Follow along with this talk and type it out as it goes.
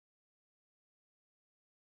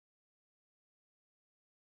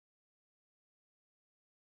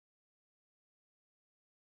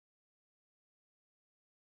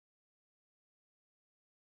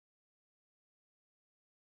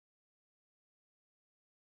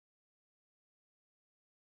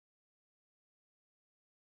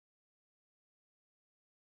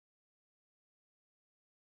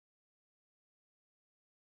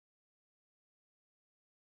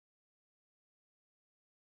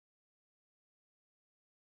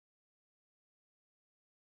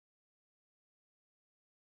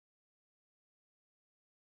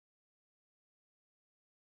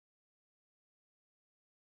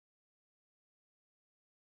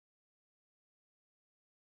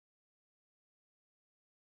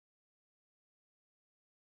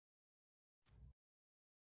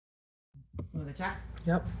Want to check?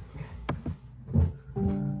 Yep.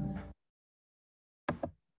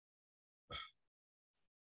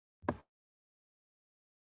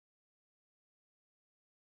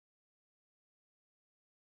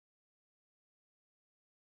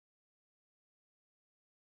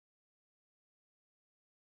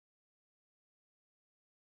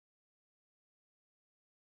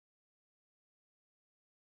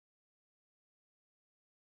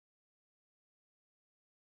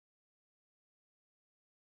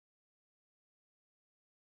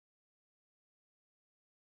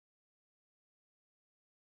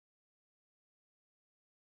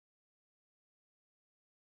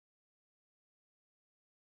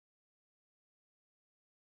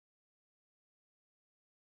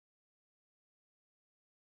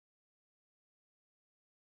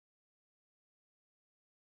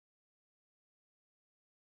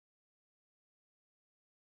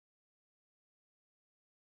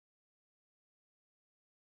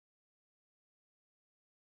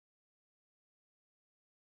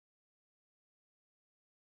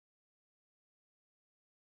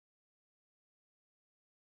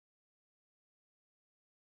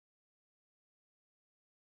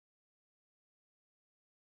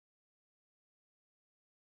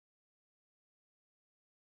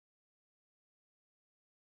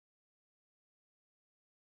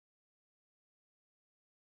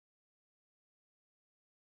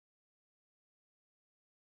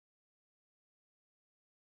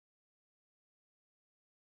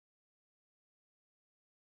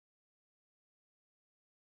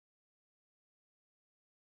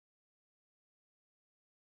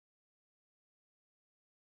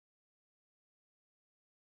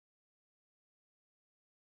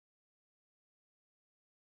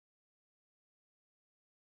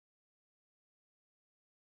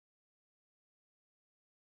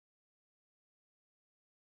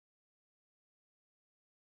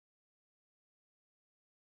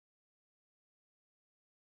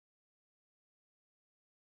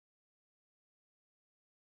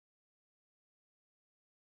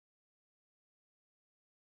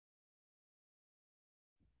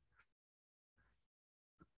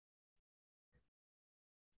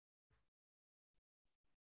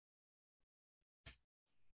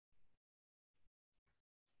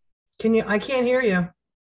 Can you? I can't hear you.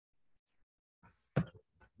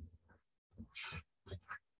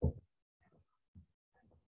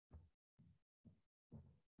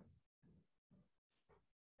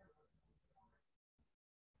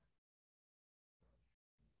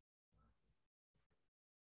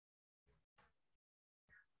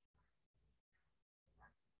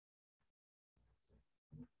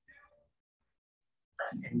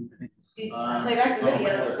 Play back the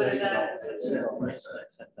video. Let's put it up.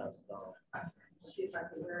 See if I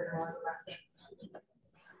can hear it more.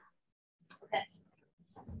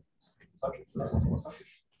 Okay.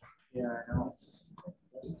 Yeah, I know.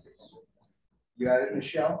 You got it,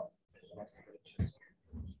 Michelle?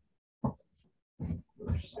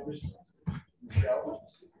 Michelle?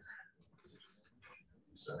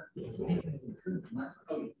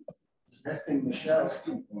 Testing Michelle.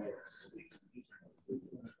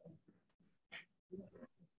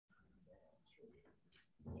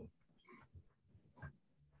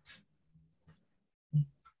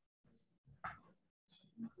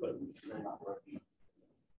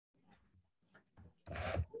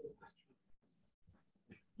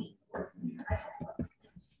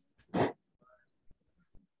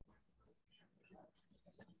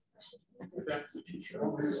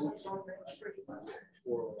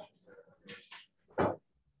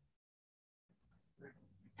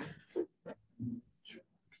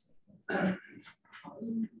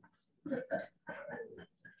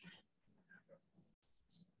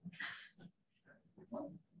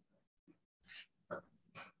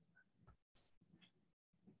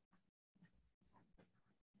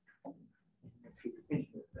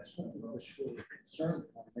 Concerned.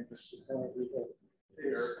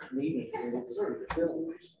 Meetings. Sorry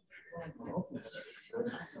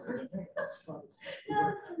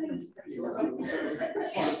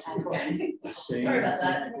about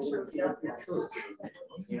that.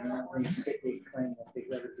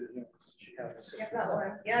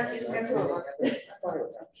 Yeah, she's got to.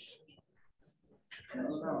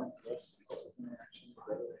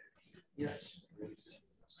 Yes.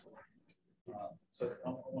 So I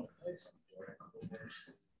want to play something.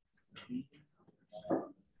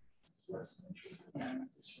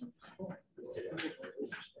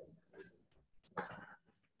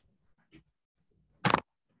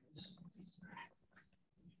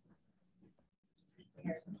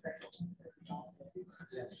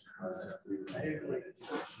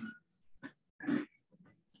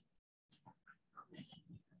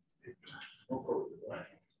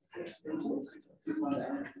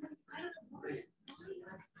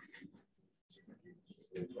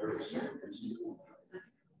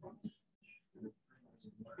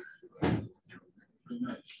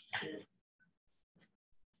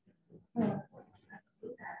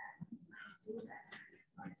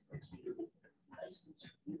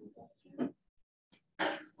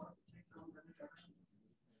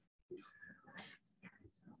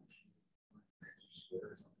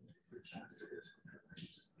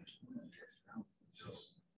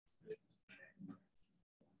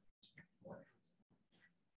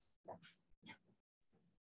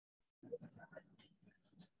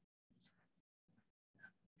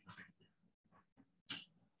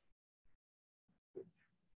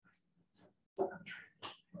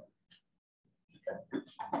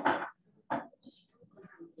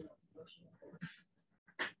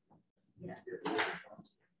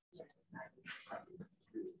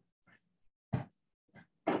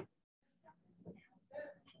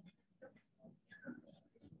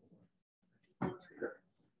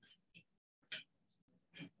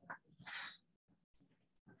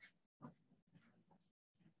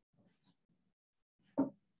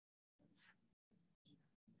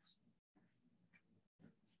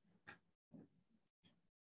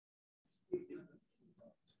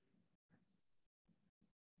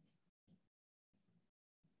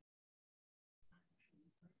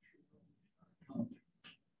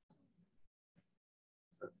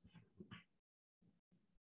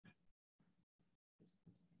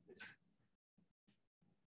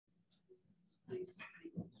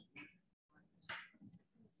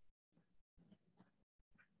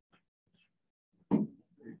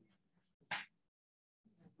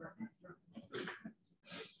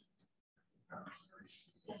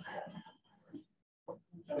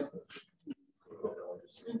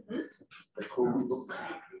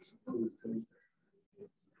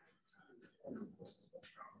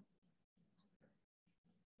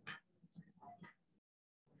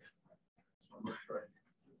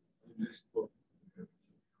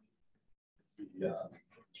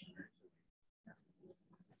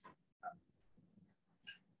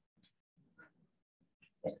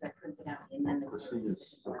 Yes, I printed out the amendments.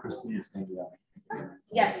 Christina's gonna be out.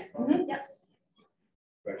 Yes, yep,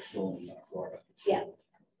 Vegetable in Florida. yeah,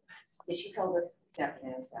 she told us this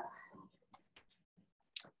afternoon, so.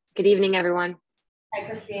 Good evening, everyone. Hi,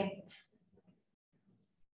 Christine.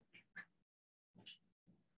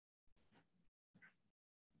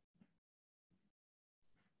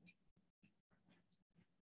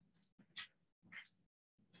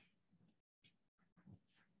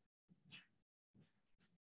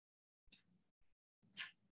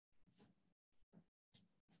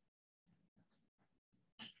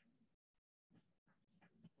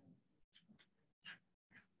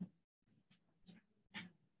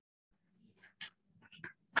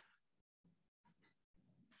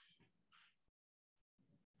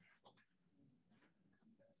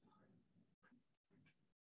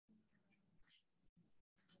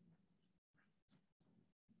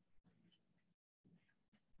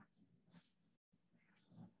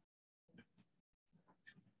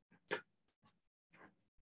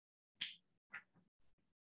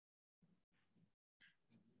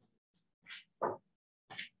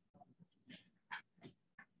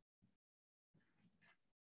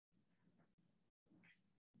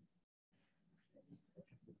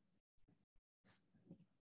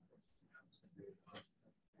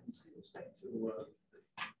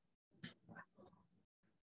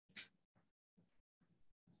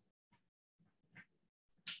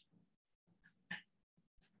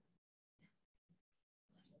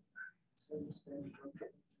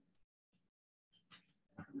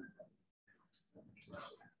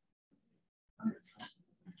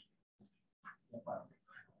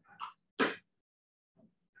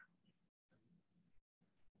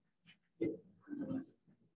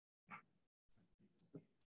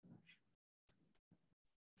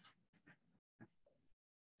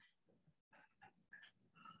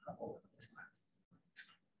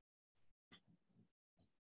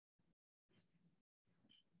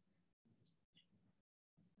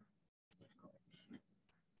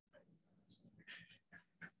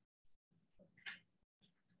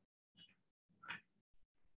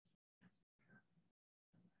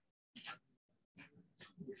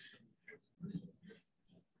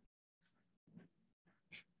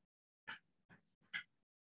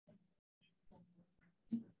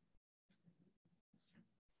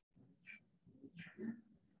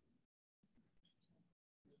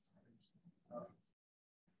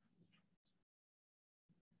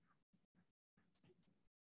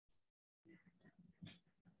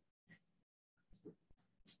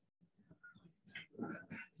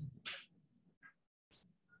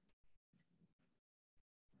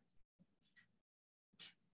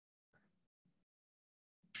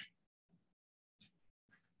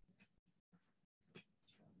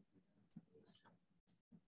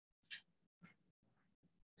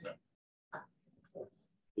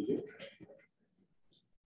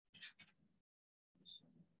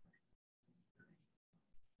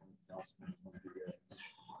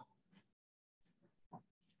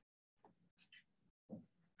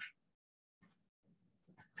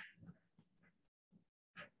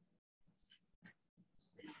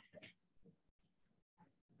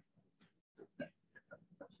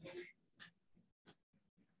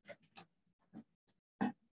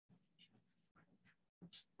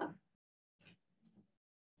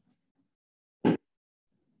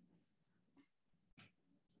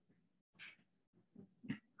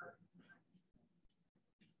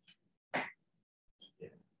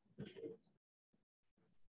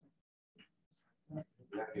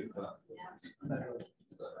 Good fun.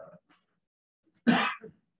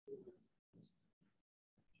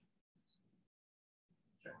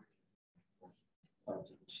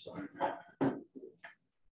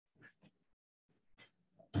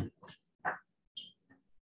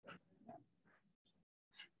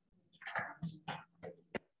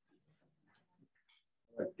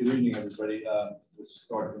 Good evening, everybody. We'll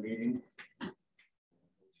start the meeting.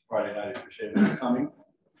 Friday night, appreciate you coming.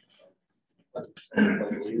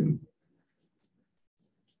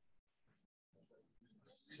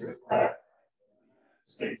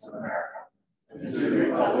 States of America, and to the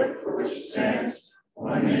republic for which it stands,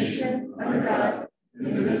 one nation, under God,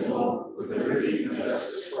 indivisible, with liberty and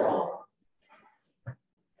justice for all. I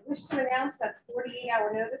wish to announce that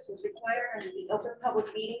 48-hour notice is required under the Open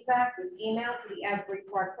Public Meetings Act was emailed to the Asbury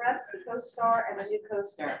Park Press, the Co-Star, and the New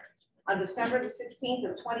Co-Star on December the 16th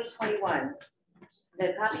of 2021.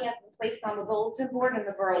 The copy has been placed on the bulletin board in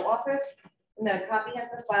the borough office, and the copy has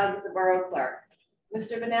been filed with the borough clerk.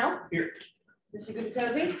 Mr. Vanel? Here. Mr.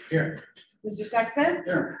 Gubitosi? Here. Mr. Sexton?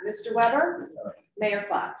 Here. Mr. Weber? Mayor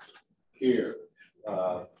Fox? Here.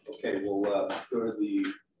 Okay, we'll go to the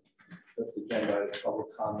agenda,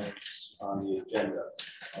 public comments on the agenda.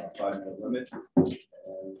 5-minute limit.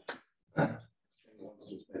 And once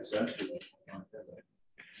this makes sense, we can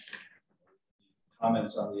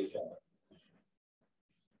comments on the agenda.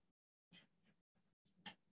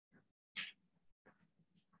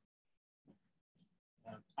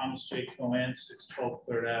 Thomas J. Cohen, 612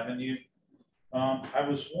 3rd Avenue. I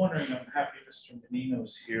was wondering, I'm happy Mr.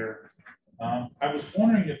 Menino's here. I was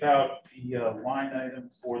wondering about the line item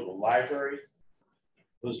for the library.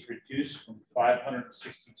 It was reduced from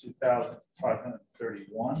 562,000 to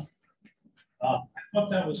 531. I thought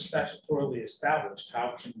that was statutorily established.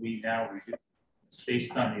 How can we now reduce it? It's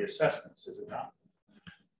based on the assessments, is it not?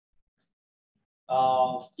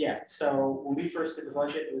 Yeah, so when we first did the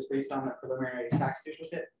budget, it was based on the preliminary tax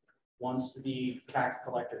duplicate. Once the tax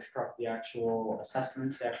collector struck the actual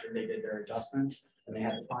assessments after they did their adjustments and they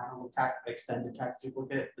had the final extended tax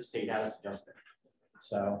duplicate, the state had us adjust it.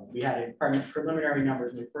 So we had a preliminary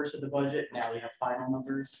numbers when we first did the budget. Now we have final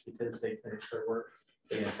numbers because they finished their work.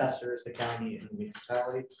 The assessors, the county, and the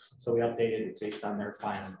municipality. So we updated it based on their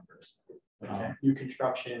final numbers. Okay. New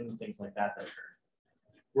construction, things like that that occurred.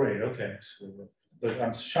 Right, okay. So, but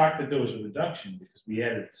I'm shocked that there was a reduction because we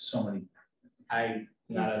added so many. I'm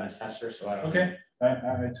not an assessor, so I don't. Okay,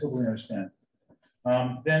 I totally understand.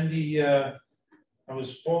 Then I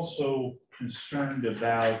was also concerned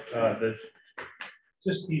about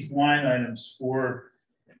just these line items for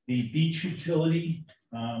the beach utility,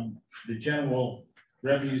 the general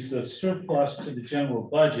revenues, the surplus to the general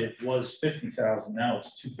budget was 50,000. Now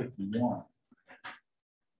it's 251.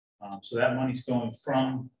 So that money's going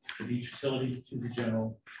from the beach utility to the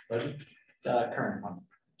general budget, The current one.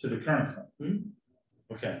 to the current fund.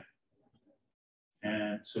 Okay.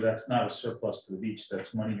 And so that's not a surplus to the beach.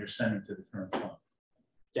 That's money you're sending to the current fund.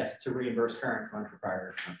 Yes, to reimburse current fund for prior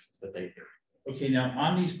expenses that they do. Okay, now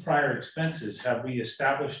on these prior expenses, have we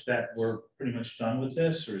established that we're pretty much done with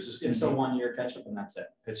this, or is this? It's a 1-year catch up and that's it.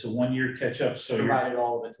 It's a 1-year catch up, so you're, Provided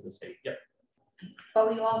all of it to the state. Yep.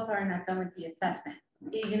 But we also are not done with the assessment,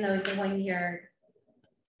 even though it's a 1-year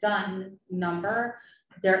done number,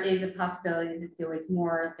 there is a possibility that there was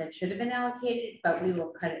more that should have been allocated, but we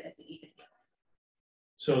will cut it as an even.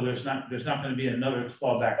 so there's not going to be another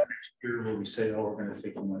clawback next year where we say, oh, we're going to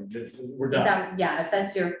take the money. We're Is done. that, yeah, if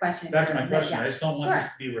that's your question. That's my question. Yeah, I just don't want this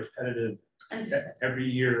sure. to be repetitive Understood. every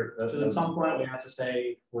year. Because at some point we have to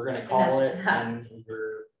say, we're gonna call it and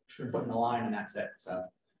we're putting the line and that's it, so.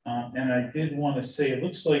 And I did want to say, it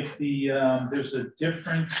looks like there's a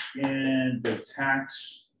difference in the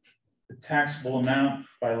taxable amount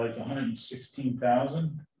by like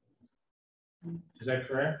 116,000. Is that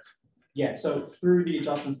correct? Yeah, so through the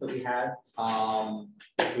adjustments that we had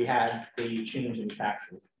the change in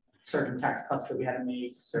taxes. Certain tax cuts that we had to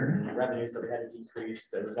make, certain revenues that we had to decrease,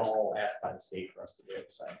 that was all asked by the state for us to do,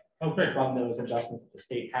 so. Oh, great. From those adjustments that the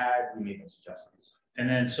state had, we made those adjustments. And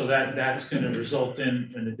then, so that's going to result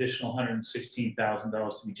in an additional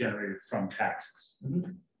 $116,000 to be generated from taxes.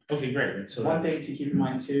 Mhm. Okay, great. And so One thing to keep in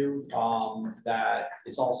mind too, that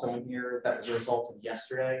is also in here, that was a result of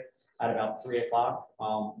yesterday at about 3 o'clock.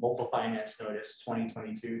 Local finance notice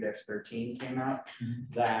 2022-13 came out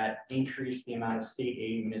that increased the amount of state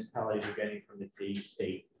aid municipalities are getting from the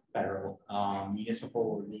state federal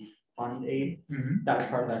municipal relief fund aid. That was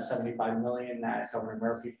part of that 75 million that Governor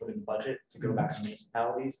Murphy put in the budget to go back to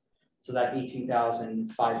municipalities. So that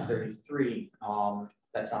 18,533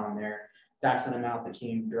 that's on there, that's an amount that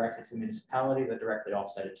came directly to the municipality that directly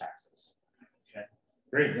offset taxes. Okay.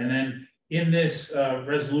 Great, and then in this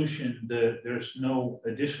resolution, there's no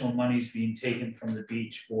additional monies being taken from the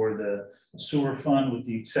beach for the sewer fund with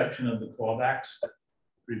the exception of the clawbacks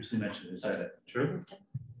previously mentioned. Is that true?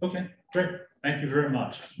 Okay, great. Thank you very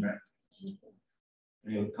much, Mr. Mayor.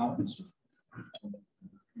 Any other comments?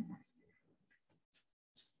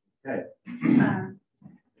 Okay,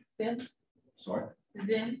 Zoom, sorry.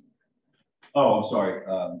 Zoom, Oh, I'm sorry.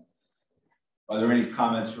 Are there any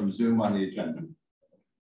comments from Zoom on the agenda?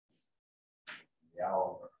 Yeah,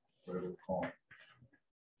 or whatever we call it.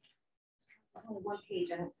 On one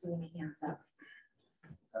page, I don't see any hands up.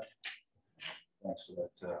 Thanks for that.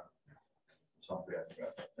 Sorry, I forgot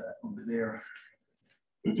about that over there.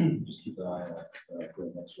 Just keep an eye on it for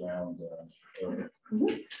the next round.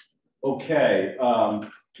 Okay,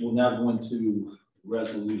 we'll now go into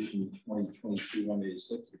resolution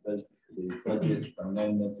 2022-186, the budget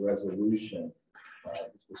amendment resolution.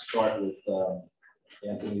 We'll start with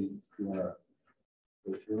Anthony. Do you want to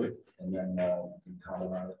go through it and then we can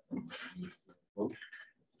comment on it?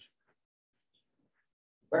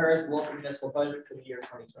 Whereas the local municipal budget for the year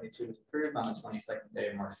 2022 was approved on the 22nd day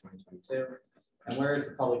of March 2022, and whereas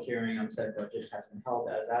the public hearing on said budget has been held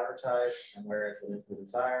as advertised, and whereas it is the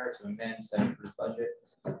desire to amend said approved budget,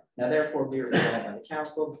 now therefore be resolved by the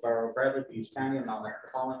council of the Borough of Bradley Beach County among the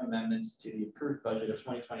following amendments to the approved budget of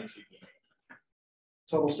 2022.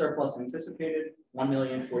 Total surplus anticipated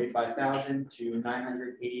 $1,045,000 to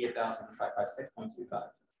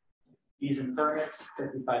 $988,556.25. Fees and permits,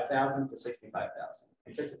 $55,000 to $65,000.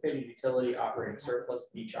 Anticipated utility operating surplus,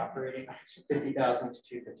 beach operating, $50,000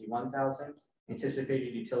 to $251,000.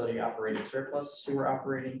 Anticipated utility operating surplus, sewer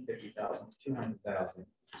operating, $50,000 to $200,000.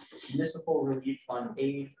 Municipal relief fund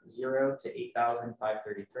aid, $0 to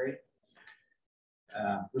 $8,533.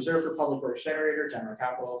 Reserve for public works generator, general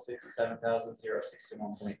capital,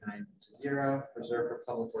 $57,061.90. Reserve for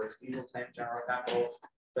public works diesel tank, general capital,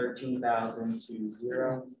 $13,000 to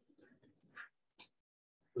 $0.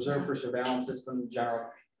 Reserve for surveillance system, general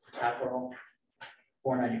capital,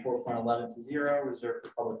 $494.11 to $0. Reserve for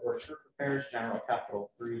public works roof repairs, general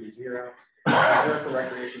capital, $3 to $0. Reserve for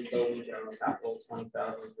recreation building, general capital,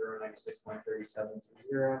 $20,096.37 to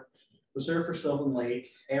 $0. Reserve for Sylvan Lake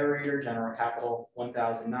aerator, general capital,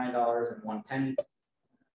 $1,009.01.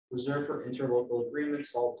 Reserve for interlocal agreement,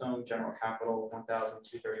 salt dome, general capital,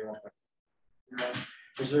 $1,231.0.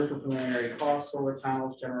 Reserve for preliminary costs, solar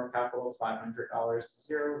panels, general capital, $500 to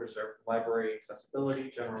 $0. Reserve for library accessibility,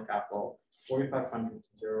 general capital, $4,500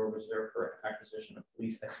 to $0. Reserve for acquisition of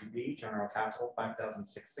police SUV, general capital,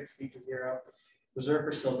 $5,660 to $0. Reserve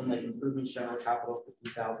for Sylvan Lake improvements, general capital,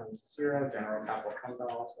 $50,000 to $0. General capital fund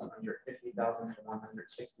balance, $150,000 to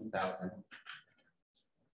 $160,000.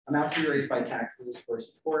 Amounts to be raised by taxes for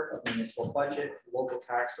support of municipal budget, local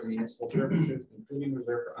tax for municipal purposes, including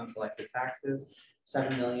reserve for uncollected taxes,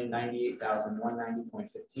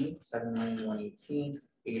 $7,098,190.15,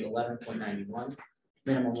 $7,118,811.91.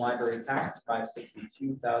 Minimum library tax,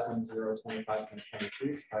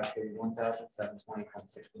 $562,025.23,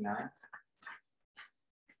 $531,720.69.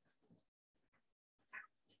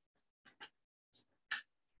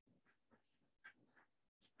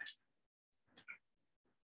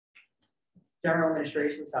 General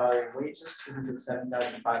administration salary and wages,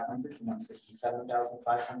 $207,500 to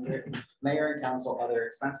 $167,500. Mayor and council other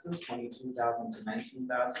expenses, $22,000 to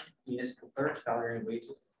 $19,000. Municipal clerk salary and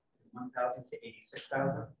wages, $1,000 to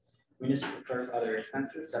 $86,000. Municipal clerk other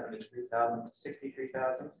expenses, $73,000 to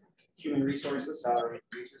 $63,000. Human resources salary and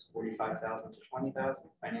wages, $45,000 to $20,000.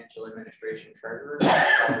 Financial administration treasurer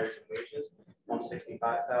salaries and wages,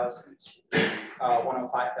 $165,000,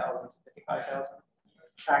 $105,000 to $55,000.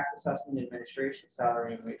 Tax assessment administration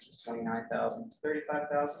salary and wages, $29,000 to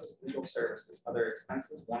 $35,000. Legal services other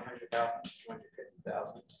expenses, $100,000 to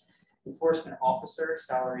 $250,000. Enforcement officer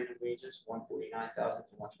salary and wages, $149,000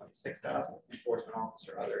 to $126,000. Enforcement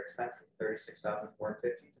officer other expenses, $36,450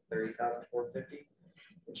 to $30,450.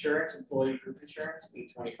 Insurance employee group insurance,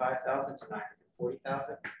 $825,000 to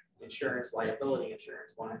 $940,000. Insurance liability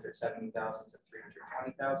insurance, $170,000 to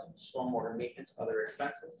 $320,000. Stormwater maintenance other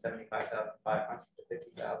expenses, $75,500 to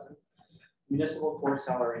 $50,000. Municipal court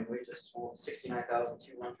salary and wages, $69,200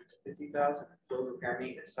 to $50,000. Road repair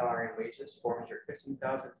maintenance salary and wages, $415,000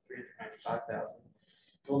 to $395,000.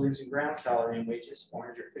 Buildings and grounds salary and wages,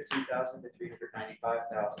 $415,000 to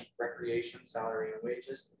 $395,000. Recreation salary and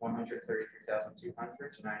wages, $133,200 to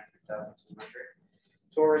 $93,200.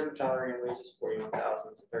 Tourism salary and wages,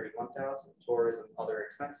 $41,000 to $31,000. Tourism other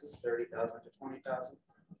expenses, $30,000 to $20,000.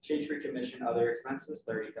 Shade Tree Commission other expenses,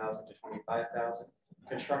 $30,000 to $25,000.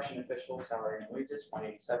 Construction official salary and wages,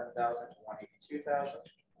 $187,000 to $182,000.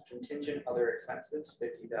 Contingent other expenses,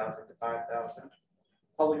 50,000 to 5,000.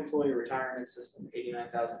 Public employee retirement system,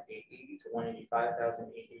 89,880 to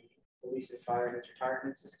 185,880. Police and firemen's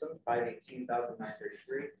retirement system,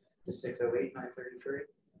 518,933 to 608,933.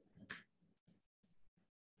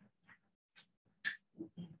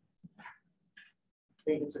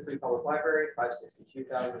 Maintenance of Free Public Library,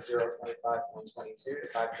 562,025.22 to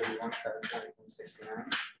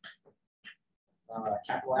 531,720.69.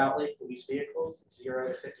 Capital outlay, police vehicles, 0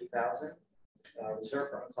 to 50,000. Reserve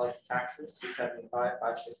for uncollected taxes, 275,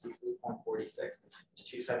 563.46 to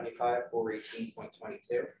 275,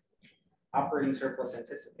 418.22. Operating surplus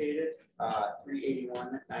anticipated,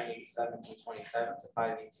 381, 987.27 to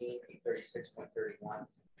 518, 836.31.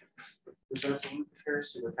 Reserve for roof repair,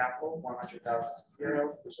 sewer capital, 100,000 to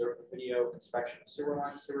 0. Reserve for video inspection of sewer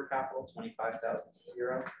lines, sewer capital, 25,000 to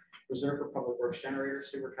 0. Reserve for public works generator,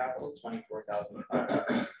 sewer capital, 24,000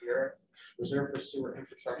 to 0. Reserve for sewer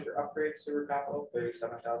infrastructure upgrade, sewer capital,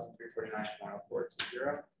 37,349.104 to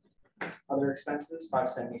 0. Other expenses,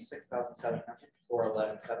 576,700 to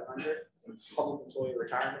 411,700. Public employee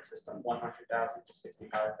retirement system, 100,000 to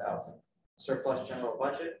 65,000. Surplus general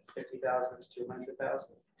budget, 50,000 to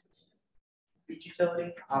 200,000. Beach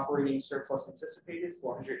utility operating surplus anticipated,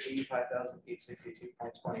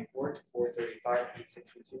 485,862.24 to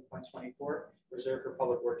 435,862.24. Reserve for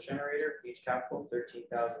public works generator, beach capital,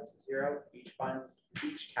 13,000 to 0. Beach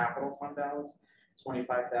capital fund balance,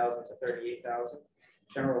 25,000 to 38,000.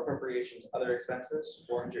 General appropriations, other expenses,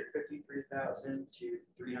 453,000 to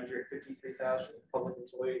 353,000. Public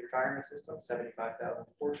employee retirement system, 75,000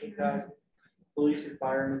 to 14,000. Police and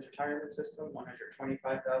firemen's retirement system,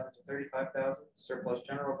 125,000 to 35,000. Surplus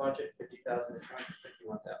general budget, 50,000 to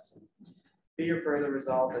 251,000. Be it further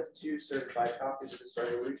resolved that 2 certified copies of this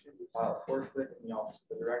resolution be filed forthwith in the office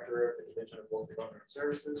of the Director of the Division of Local Government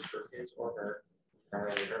Services for his or her,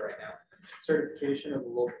 primarily her right now, certification of the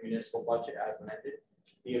local municipal budget as amended.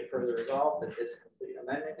 Be it further resolved that this complete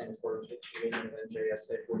amendment in accordance with provision of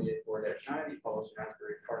NJSA 48.4-9 be published in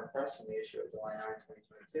Asbury Park Press in the issue of July 9,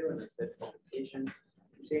 2022, and that said publication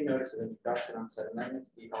contain notice of introduction on said amendment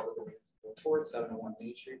to be held at the municipal report, 701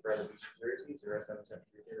 Main Street, Brother Beach, New Jersey,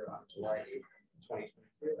 07730 on July 8,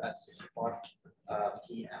 2022 at 6 o'clock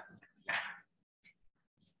p.m.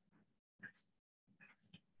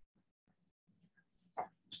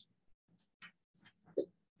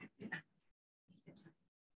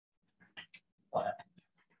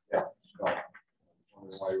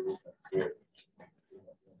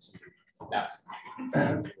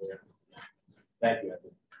 Thank you.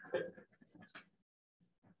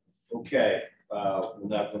 Okay, we'll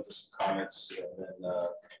now go to some comments and then I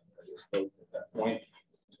guess vote at that point.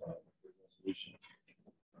 Resolution.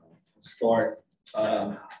 Let's start.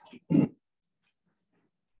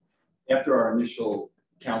 After our initial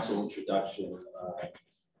council introduction,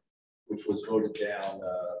 which was voted down,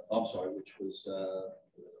 which was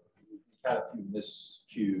had a few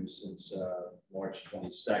miscues since March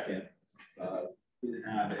 22nd. We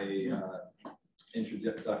didn't have a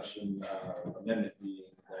introduction amendment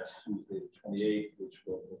meeting last Tuesday, the 28th, which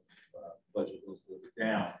will budget was voted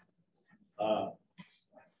down.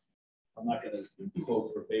 I'm not going to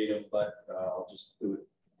quote verbatim, but I'll just do it.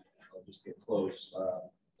 I'll just get close.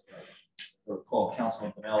 Recall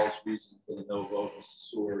Councilman Pinello's reason for the no vote was the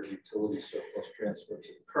sewer utility surplus transfer to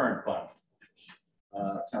the current fund.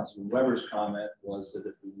 Councilman Weber's comment was that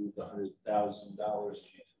if we moved $100,000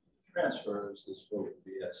 transfers, this vote would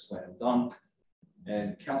be a slam dunk.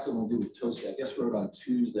 And Councilman Duwatosi, I guess, wrote on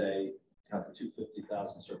Tuesday, account for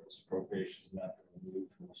 250,000 surplus appropriations amount to remove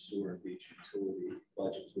from the sewer and beach utility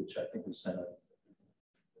budgets, which I think we sent an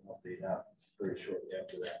update out very shortly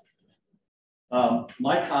after that.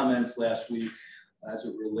 My comments last week, as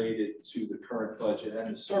it related to the current budget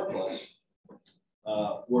and the surplus,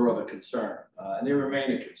 were of a concern, and they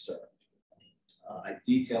remain a concern. I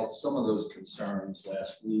detailed some of those concerns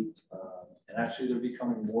last week, and actually they're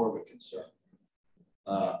becoming more of a concern.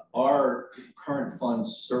 Our current fund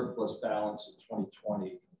surplus balance in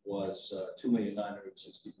 2020 was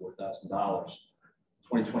 $2,964,000.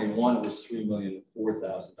 2021 it was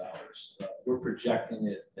 $3,004,000. We're projecting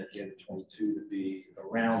it at the end of 22 to be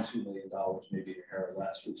around $2 million, maybe a hair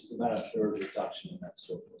less, which is about a third reduction in that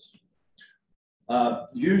surplus.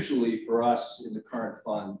 Usually for us in the current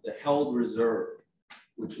fund, the held reserve,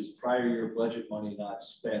 which is prior year budget money not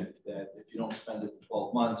spent, that if you don't spend it in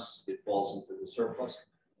 12 months, it falls into the surplus.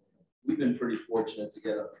 We've been pretty fortunate to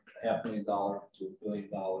get a $500,000 to $1 billion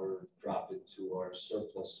drop into our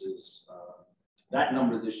surpluses. That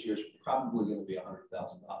number this year is probably going to be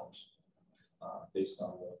 $100,000 based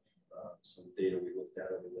on some data we looked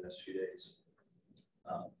at over the last few days.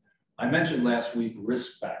 I mentioned last week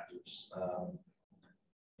risk factors,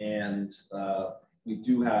 and we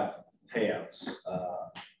do have payouts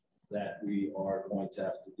that we are going to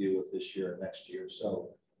have to deal with this year and next year.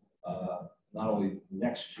 So not only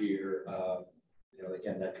next year, you know,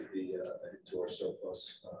 again, that could be a hit to our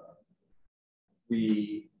surplus.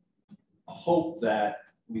 We hope that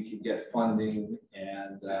we can get funding,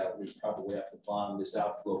 and we probably have to bond this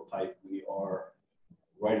outflow pipe. We are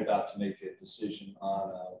right about to make a decision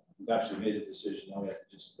on, we've actually made a decision. Now we have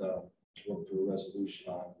to just work through a resolution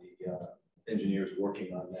on the engineers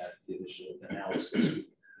working on that, the initial analysis. We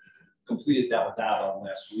completed that with Avalon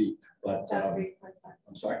last week, but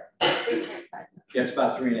I'm sorry. Yeah, it's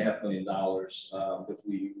about $3.5 million, but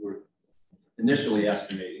we were initially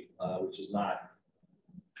estimating, which is not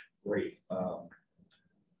great.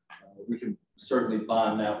 We can certainly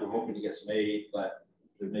bond that. We're hoping to get some aid, but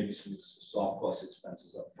there may be some soft cost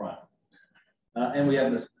expenses up front. And we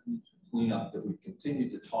have this cleanup that we continue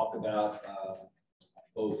to talk about.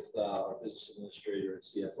 Both our business administrator and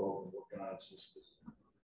CFO have been working on it since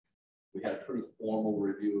we had a pretty formal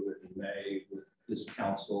review of it in May with this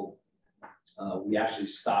council. We actually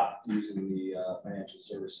stopped using the financial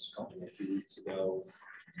services company a few weeks ago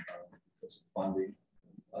for some funding.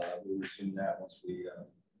 We'll resume that once we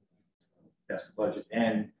pass the budget,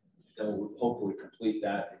 and then we'll hopefully complete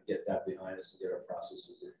that and get that behind us and get our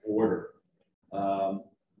processes in order.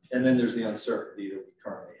 And then there's the uncertainty that we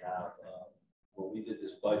currently have. When we did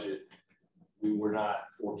this budget, we were not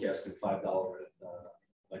forecasting $5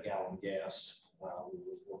 a gallon gas. We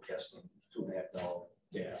were forecasting $2.50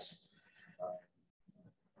 gas.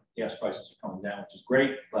 Gas prices are coming down, which is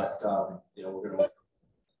great, but you know, we're going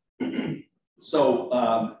to. So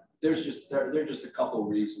there are just a couple of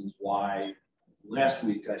reasons why. Last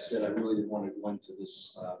week I said I really didn't want to go into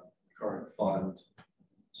this current fund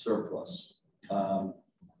surplus.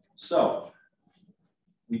 So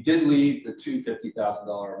we did leave the two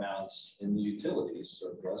 $50,000 amounts in the utilities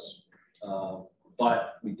surplus,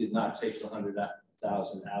 but we did not take the $100,000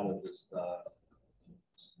 out of this.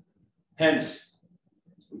 Hence,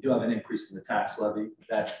 we do have an increase in the tax levy.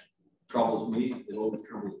 That troubles me. It always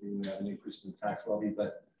troubles me when we have an increase in the tax levy,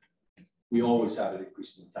 but we always have an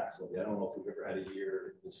increase in the tax levy. I don't know if we've ever had a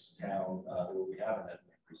year in this town where we haven't had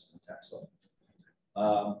an increase in the tax levy.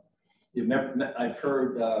 I've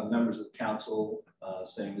heard members of the council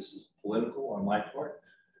saying this is political on my part.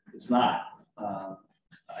 It's not.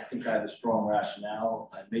 I think I have a strong rationale.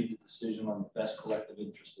 I made the decision on the best collective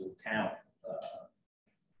interest of the town.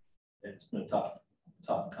 It's been a tough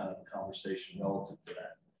kind of conversation relative to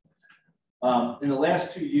that. In the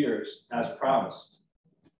last 2 years, as promised,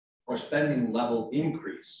 our spending level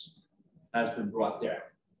increase has been brought down.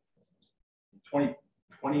 In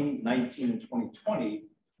 2019 and 2020,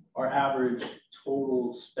 our average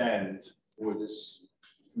total spend for this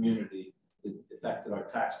community that affected our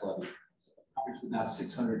tax levy averaged about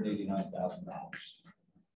 $689,000.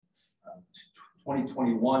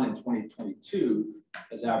 2021 and 2022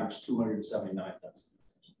 has averaged $279,000.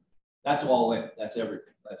 That's all in. That's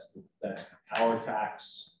everything. That's power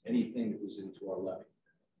tax, anything that was into our levy.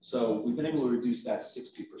 So we've been able to reduce that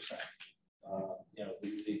 60%. You know,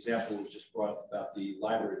 the example was just brought up about the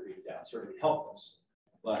library being down, certainly helped us.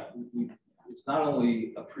 But it's not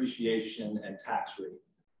only appreciation and tax rate,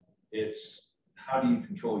 it's how do you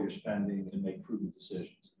control your spending and make prudent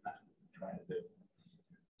decisions. That's what we're trying to do.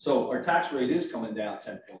 So our tax rate is coming down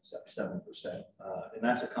 10.7%, and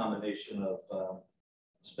that's a combination of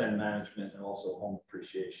spend management and also home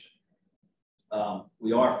appreciation.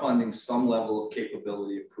 We are funding some level of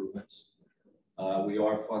capability improvements. We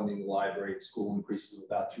are funding the library and school increases of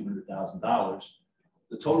about $200,000.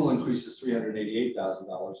 The total increase is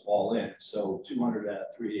 $388,000 all in. So 200 out of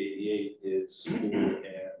 388 is school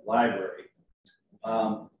and library.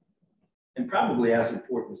 And probably as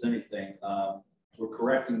important as anything, we're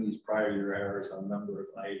correcting these prior year errors on a number of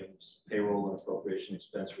items, payroll and appropriation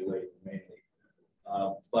expense related mainly.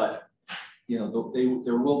 But you know,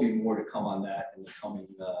 there will be more to come on that in the coming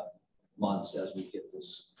months as we get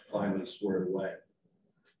this finally squared away.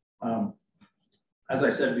 As I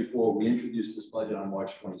said before, we introduced this budget on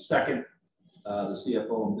March 22nd. The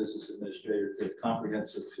CFO and business administrator did a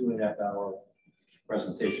comprehensive 2.5-hour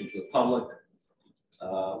presentation to the public.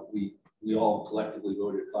 We all collectively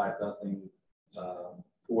voted 5-0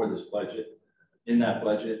 for this budget. In that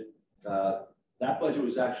budget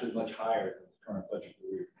was actually much higher than the current budget that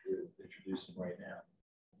we're introducing right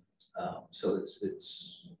now. So it's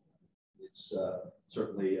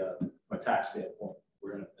certainly from a tax standpoint,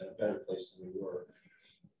 we're in a better place than we were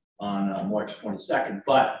on March 22nd.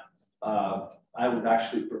 But I would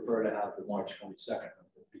actually prefer to have the March 22nd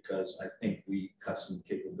because I think we cut some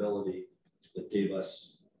capability that gave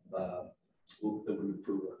us, that would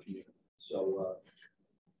improve our community. So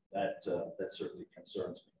that certainly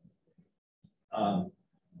concerns me.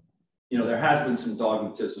 You know, there has been some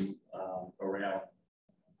dogmatism around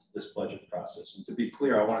this budget process. And to be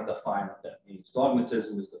clear, I want to define what that means.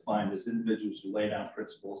 Dogmatism is defined as individuals who lay down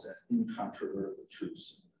principles as incontrovertible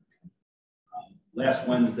truths. Last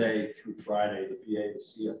Wednesday through Friday, the PA, the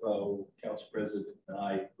CFO, Council President, and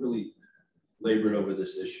I really labored over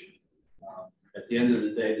this issue. At the end of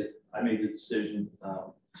the day, I made the decision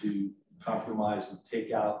to compromise and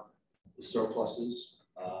take out the surpluses.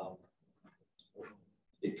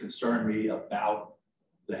 It concerned me about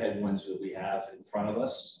the headwinds that we have in front of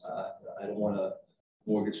us. I don't want to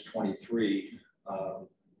mortgage 23 to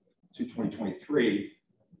 2023,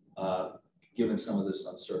 given some of this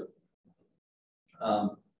uncertainty.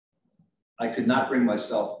 I could not bring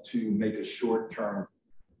myself to make a short-term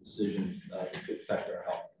decision that could affect our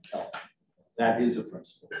health. That is a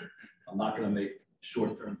principle. I'm not going to make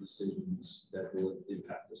short-term decisions that will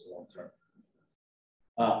impact us long-term.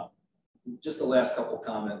 Just the last couple of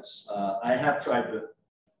comments. I have tried to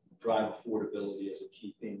drive affordability as a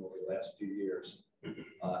key theme over the last few years.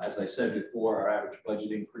 As I said before, our average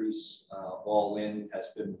budget increase all in has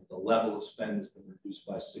been, the level of spend has been reduced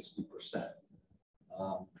by 60%.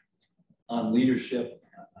 On leadership,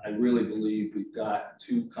 I really believe we've got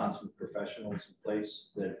two consummate professionals in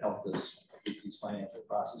place that have helped us with these financial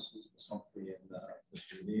processes, Ms. Humphrey and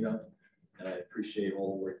Mr. Menino. And I appreciate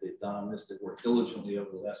all the work they've done on this. They've worked diligently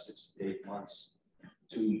over the last 6 to 8 months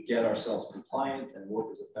to get ourselves compliant and work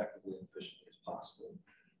as effectively and efficiently as possible.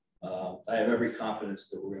 I have every confidence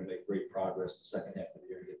that we're going to make great progress the second half of the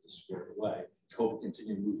year to get this squared away. Hope we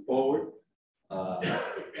continue to move forward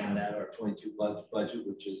and that our 22 budget,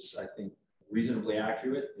 which is, I think, reasonably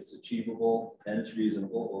accurate, it's achievable, and it's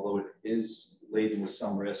reasonable, although it is laden with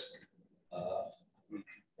some risk, we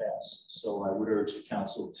can pass. So I would urge the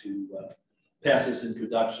council to pass this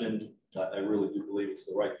introduction. I really do believe it's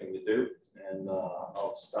the right thing to do, and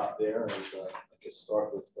I'll stop there and I guess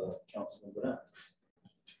start with Councilman Burnett.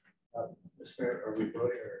 Mr. Mayor, are we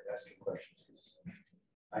voting or asking questions? Because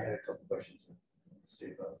I had a couple questions. See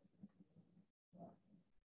if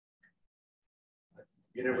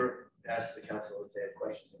you never asked the council if they had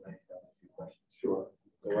questions, and I have a few questions. Sure,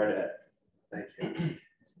 go right ahead. Thank you.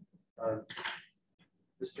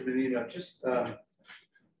 Mr. Menino, just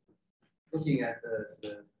looking at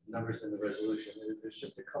the numbers in the resolution, there's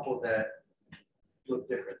just a couple that look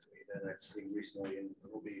different to me than I've seen recently, and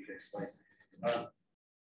hopefully you can explain.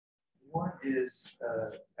 One is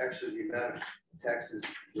actually the amount of taxes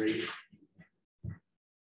raised. I'm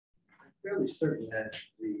fairly certain that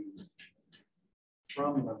the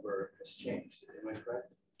from number has changed. Am I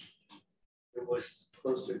correct? It was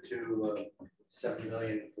closer to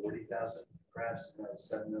 7,040,000, perhaps not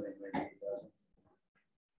 7,098,000.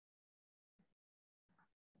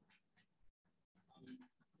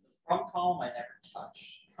 From column I never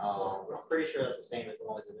touched. I'm pretty sure that's the same as the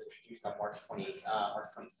one that was introduced on March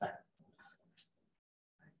 22nd.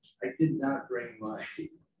 I did not bring my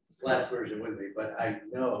last version with me, but I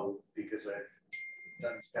know because I've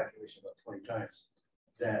done this calculation about 20 times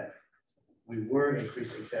that we were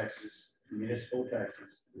increasing taxes, municipal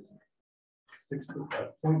taxes,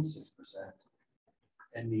 0.6%,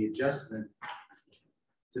 and the adjustment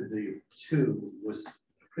to the two was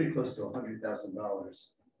pretty close to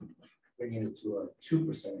 $100,000, bringing it to a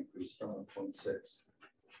 2% increase from 1.6.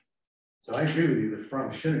 So I agree with you, the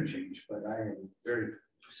from shouldn't change, but I am very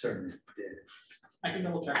certain it did. I can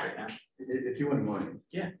double check right now. If you wouldn't mind.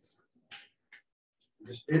 Yeah.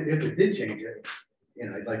 Just if it did change it, you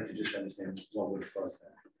know, I'd like to just understand what would have caused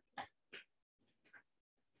that.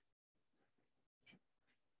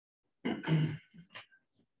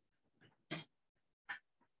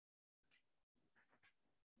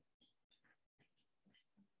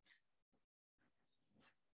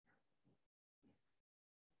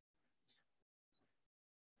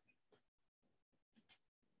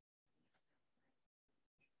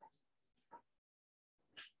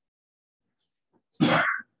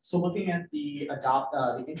 So looking at the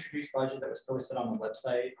introduced budget that was posted on the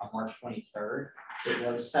website on March 23rd, it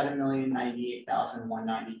was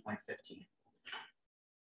 $7,098,190.15.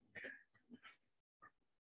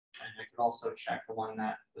 And I could also check the one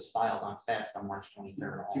that was filed on FAST on March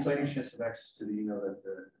 23rd. Do you by any chance have access to the email that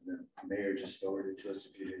the mayor just forwarded to us a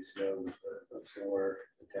few days ago with the 4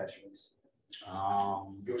 attachments?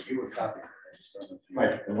 You were copying it. I just don't know if you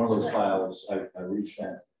Right, and one of those files I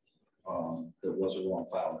resent. There was a wrong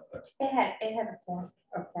file. It had a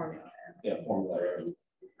formula. Yeah, formula.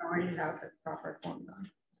 Already out the proper formula.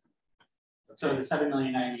 So the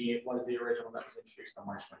 7,098,000 was the original that was introduced on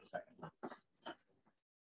March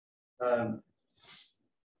 22nd.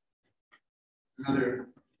 Another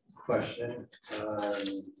question.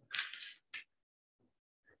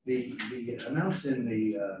 The amounts in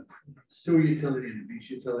the sewer utility and the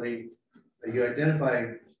beach utility, you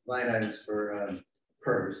identify line items for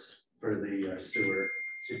PERS for the sewer,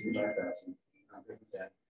 65,000.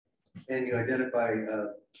 And you identify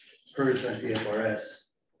PERS and PFRS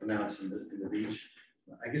amounts in the beach.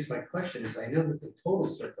 I guess my question is, I know that the total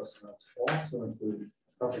surplus amounts also include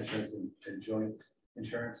health insurance and joint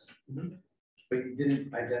insurance. Mm-hmm. But you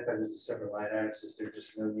didn't identify this as separate line items. Is there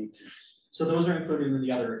just no need to? So those are included in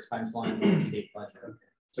the other expense lines in the state budget.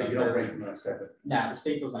 So you don't break them out separate? Now, the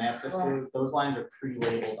state doesn't ask us to. Those lines are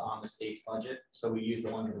pre-labeled on the state's budget, so we use the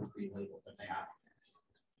ones that are pre-labeled that they have.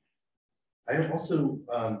 I also,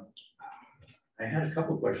 I had a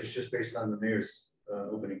couple of questions just based on the mayor's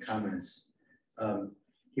opening comments.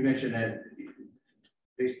 He mentioned that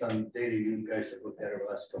based on data you guys have looked at over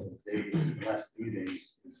the last couple of days, last few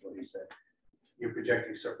days, is what he said, you're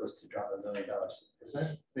projecting surplus to drop $1 million. Has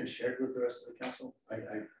that been shared with the rest of the council? I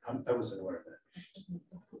wasn't aware of that.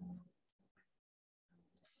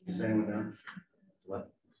 Does anyone know? What?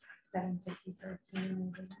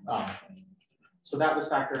 750. So that was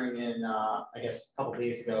factoring in, I guess, a couple of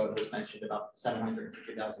days ago, it was mentioned about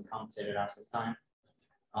 750,000 compensated access time.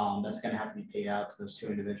 That's going to have to be paid out to those two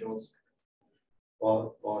individuals.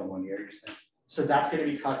 All in 1 year, you're saying? So that's going to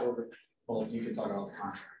be cut over. Well, you can talk about the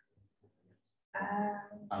contract.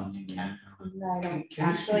 You can. No, I don't Can you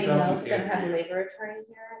actually speak up? know, because I don't have a labor attorney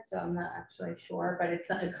here, so I'm not actually sure, but it's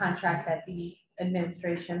a contract that the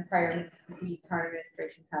administration, prior to the current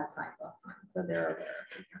administration, has signed off on, so they're aware of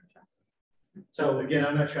the contract. So Again,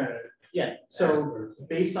 I'm not trying to. yeah, so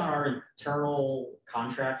based on our internal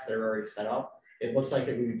contracts that are already set up, it looks like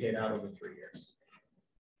it would be paid out over 3 years.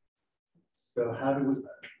 So how do we,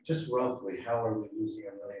 just roughly, how are we losing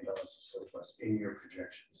 $1 million of surplus in your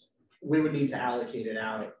projections? We would need to allocate it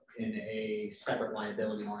out in a separate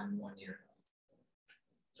liability line in 1 year.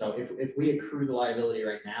 So if we accrue the liability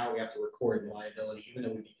right now, we have to record the liability, even though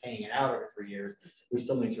we'd be paying it out over 3 years, we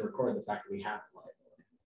still need to record the fact that we have the liability.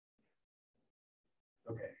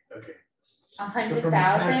 Okay.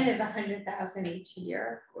 100,000 is 100,000 each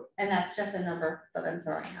year, and that's just a number that I'm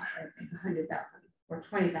throwing out, right? 100,000 or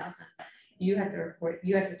 20,000. You have to report,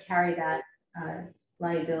 you have to carry that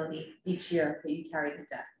liability each year that you carry the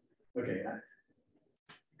debt. Okay.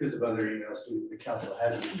 Because of other emails the council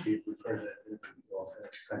has received, we've heard that there could be all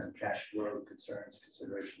kinds of cash flow concerns,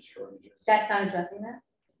 considerations, shortages. That's not addressing that?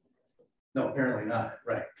 No, apparently not,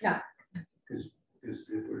 right. No. Because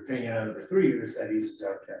if we're paying it out over 3 years, that eases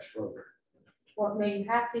our cash flow burden. Well, no, you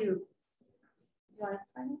have to, you want to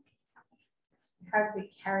explain it? How does it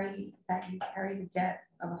carry that you carry the debt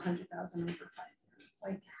of 100,000 over 5 years?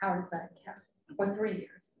 Like, how does that carry? Or 3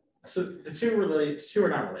 years? So the two are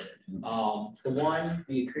not related. The one,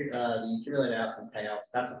 the accumulated absence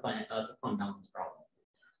payouts, that's a fund balance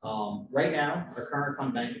problem. Right now, our current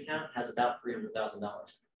fund bank account has about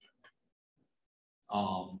 $300,000.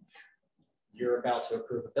 You're about to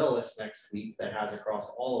approve a bill list next week that has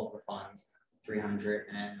across all of the funds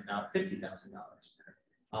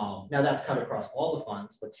 $350,000. Now that's cut across all the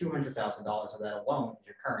funds, but $200,000 of that alone is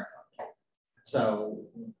your current fund. So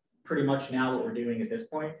pretty much now what we're doing at this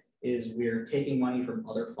point is we're taking money from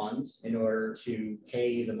other funds in order to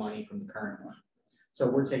pay the money from the current one. So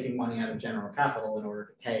we're taking money out of general capital in order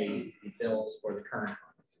to pay the bills for the current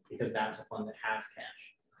fund, because that's a fund that has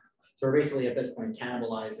cash. So we're basically at this point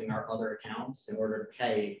cannibalizing our other accounts in order to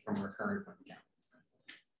pay from our current fund account.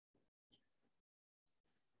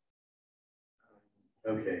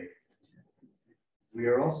 Okay. We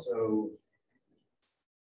are also,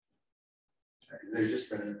 there's just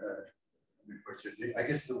been, I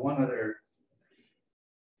guess the one other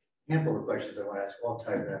handful of questions I want to ask all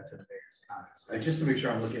tied back to the mayor's comments. Just to make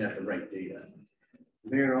sure I'm looking at the right data. The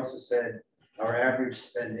mayor also said our average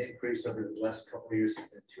spend increase over the last couple of years has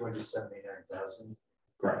been 279,000.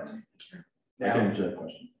 Correct. I Now, can answer that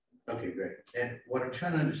question. okay, great. And what I'm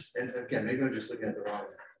trying to understand, and again, maybe I'm just looking at the wrong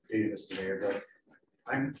data, Mr. Mayor, but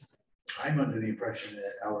I'm under the impression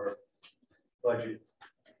that our budget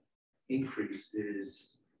increase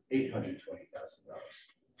is $820,000.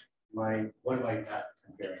 What am I not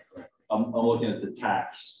comparing correctly? I'm looking at the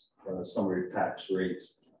tax, summary tax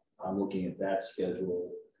rates. I'm looking at that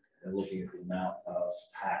schedule and looking at the amount of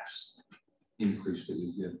tax increase that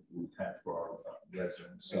we've had for our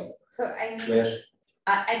residents. So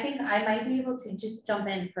I think I might be able to just jump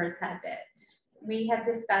in for a tad bit. We have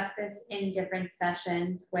discussed this in different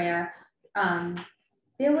sessions where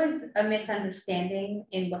There was a misunderstanding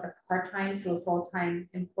in what a part-time to a full-time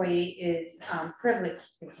employee is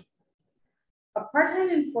privileged to. A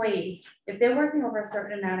part-time employee, if they're working over a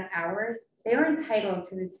certain amount of hours, they are entitled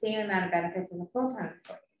to the same amount of benefits as a full-time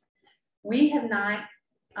employee. We have not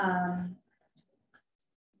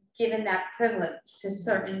given that privilege to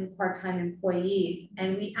certain part-time employees,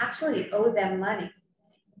 and we actually owe them money.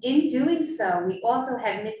 In doing so, we also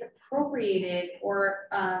have misappropriated or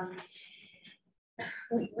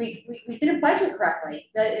we didn't budget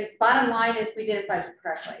correctly. The bottom line is we didn't budget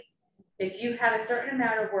correctly. If you have a certain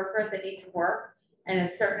amount of workers that need to work and a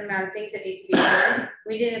certain amount of things that need to be done,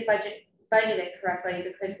 we didn't budget it correctly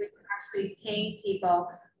because we were actually paying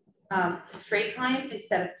people straight time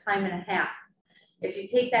instead of time and a half. If you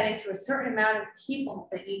take that into a certain amount of people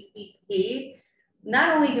that need to be paid,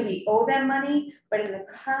 not only do we owe them money, but in the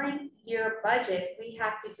current year budget, we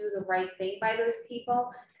have to do the right thing by those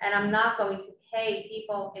people. And I'm not going to pay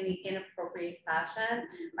people in the inappropriate fashion.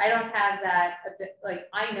 I don't have that, like,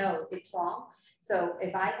 I know it's wrong. So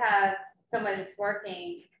if I have someone that's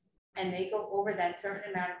working and they go over that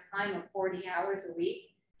certain amount of time of 40 hours a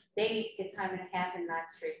week, they need to get time and a half and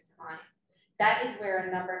not straight time. That is where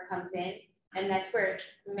a number comes in. And that's where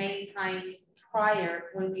many times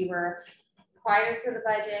prior, when we were prior to the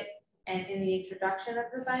budget and in the introduction of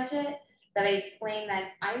the budget, that I explained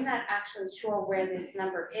that I'm not actually sure where this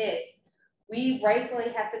number is. We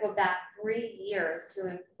rightfully have to go back 3 years to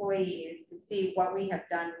employees to see what we have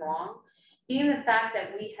done wrong. Even the fact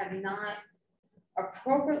that we have not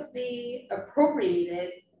appropriately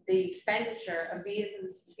appropriated the expenditure of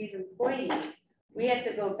these employees, we have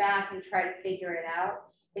to go back and try to figure it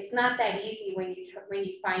out. It's not that easy when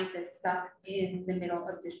you find this stuff in the middle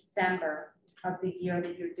of December of the year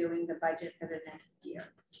that you're doing the budget for the next year.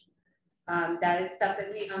 That is stuff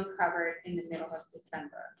that we uncovered in the middle of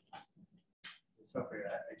December.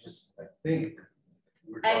 I think.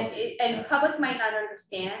 And public might not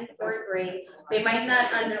understand or agree. They might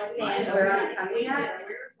not understand where I'm coming at,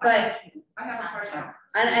 but I have a hard time.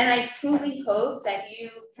 and I truly hope that you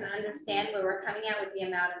can understand where we're coming at with the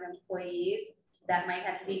amount of employees that might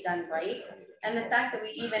have to be done right. And the fact that we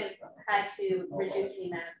even had to reduce the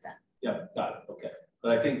amount of staff. Yeah, got it, okay.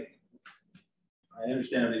 But I think, I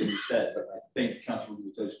understand everything you said, but I think Councilman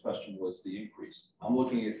Butow's question was the increase. I'm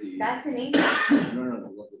looking at the. That's an increase.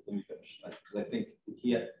 No, let me finish. Because I think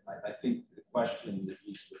he had, I think the question that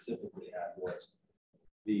he specifically had was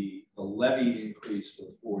the levy increase for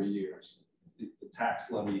the 4 years, the tax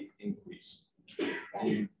levy increase.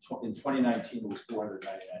 In 2019, it was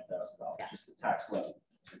 $499,000, just the tax levy.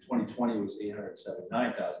 In 2020, it was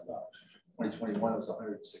 $879,000. 2021 was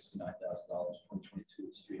 $169,000. 2022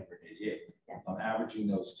 is $388,000. I'm averaging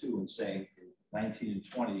those two and saying in 19 and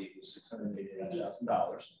 20 it was $689,000.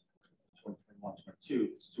 2021, 22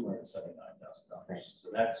 it's $279,000. So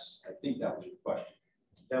that's, I think that was your question.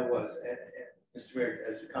 That was, and Mr. Mayor,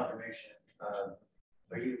 as a confirmation,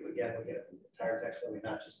 are you again looking at the entire tax levy,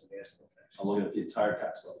 not just the municipal tax? I'm looking at the entire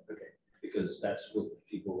tax levy. Okay. Because that's what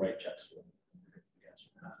people write checks for.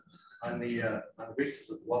 On the basis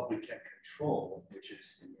of what we can control, which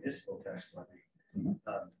is the municipal tax levy,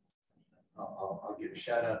 I'll give a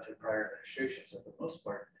shout out to prior administrations. For the most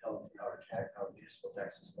part, our municipal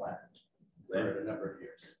tax is flat for a number of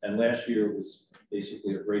years. And last year was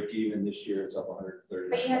basically a break even. This year it's up 130.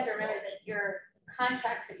 But you have to remember that your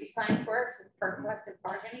contracts that you signed for us for collective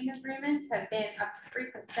bargaining agreements have been up to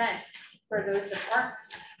 3% for those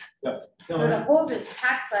departments. Yep. So to hold the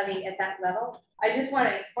tax levy at that level, I just want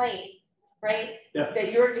to explain, right? Yeah.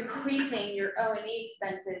 That you're decreasing your O&E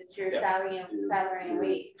expenses to your salary and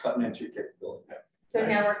wage. Cutting into your capability. So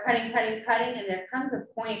now we're cutting, and there comes a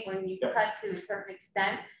point when you cut to a certain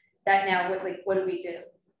extent that now what do we do?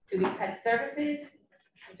 Do we cut services?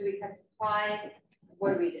 Do we cut supplies?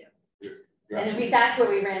 What do we do? And that's where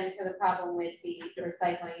we ran into the problem with the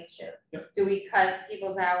recycling issue. Yep. Do we cut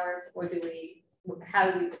people's hours, or do we? How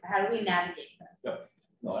do we navigate this? Yep.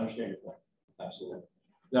 No, I understand your point. Absolutely.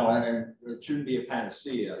 No, and it shouldn't be a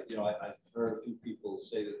panacea. You know, I've heard a few people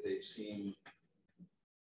say that they've seen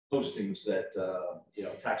postings that you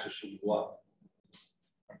know, taxes shouldn't go up.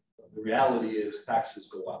 The reality is taxes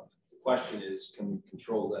go up. The question is, can we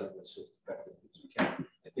control that as effectively as we can?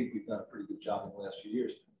 I think we've done a pretty good job in the last few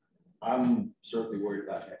years. I'm certainly worried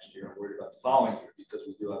about next year. I'm worried about the following year because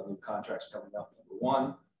we do have new contracts coming up, number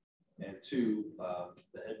one. And two,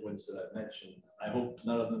 the headwinds that I mentioned, I hope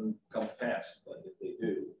none of them come to pass, but if they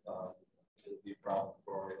do, it'll be a problem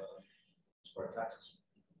for our taxes.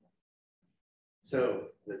 So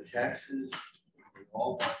the taxes, we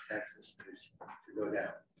all want taxes to go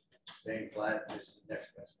down. staying flat is the next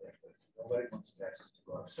best thing. But nobody wants taxes to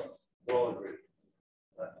go up, so we'll all agree.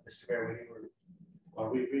 Mr. Mayor, when you were,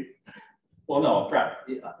 are we agreed? Well, no,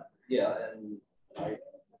 yeah, and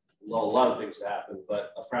well, a lot of things happen,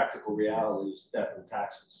 but a practical reality is death and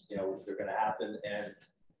taxes. You know, they're going to happen, and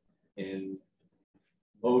in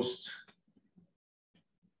most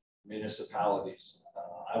municipalities,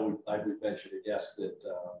 I would venture to guess that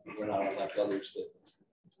we're not unlike others that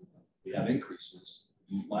we have increases.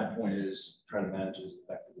 My point is try to manage it as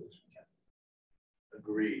effectively as we can.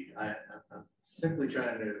 Agreed. I'm simply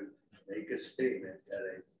trying to make a statement that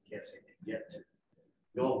I can't seem to get to.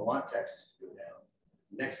 We all want taxes to go down.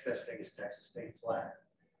 Next best thing is taxes stay flat.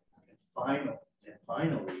 And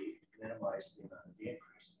finally, minimize the amount of the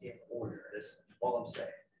increase in order. That's all I'm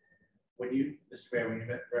saying. When you, Mr. Mayor, when you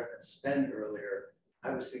referenced spend earlier, I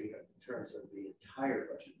was thinking in terms of the entire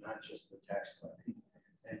budget, not just the tax levy.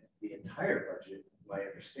 And the entire budget, my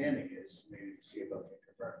understanding is, maybe the CFO can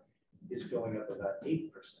confirm, is going up about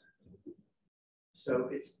 8%. So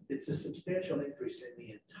it's a substantial increase in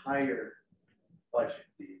the entire budget,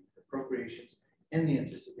 the appropriations and the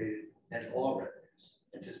anticipated and all revenues,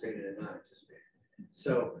 anticipated and not anticipated.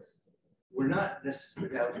 So we're not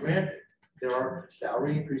necessarily, without granted, there are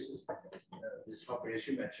salary increases, Ms. Humphrey, as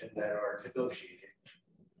you mentioned, that are negotiated.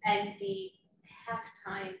 And the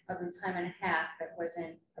halftime of the time and a half that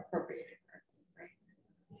wasn't appropriated, right?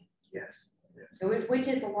 Yes. So which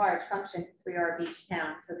is a large function because we are a beach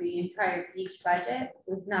town. So the entire beach budget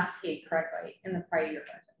was not paid correctly in the prior year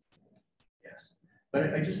budget. Yes,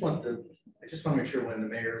 but I just want to make sure when the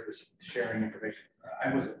mayor was sharing information, I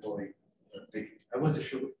wasn't fully thinking, I wasn't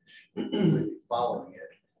sure really following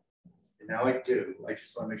it. And now I do. I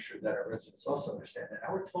just want to make sure that our residents also understand that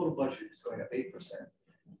our total budget is going up 8%.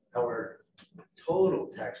 Our total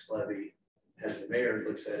tax levy, as the mayor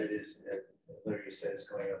looks at it, is, Larry said, is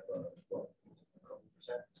going up what, a couple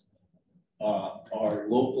percent? Our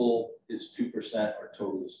local is 2%. Our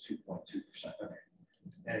total is 2.2%. Okay.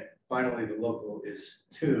 And finally, the local is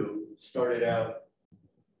 2. Started out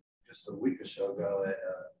just a week or so ago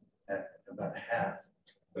at about half.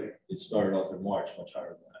 But it started off in March much higher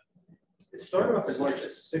than that. It started off in March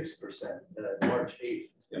at 6%, March 8th.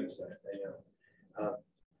 Yep. I know.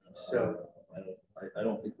 So I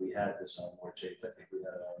don't think we had this on March 8th. I think we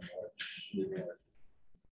had it on March.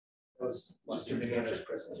 that was Mr. Minino's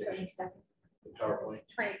presentation, 22nd. the PowerPoint.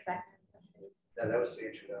 22nd. No, that was the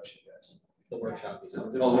introduction, guys. The workshop.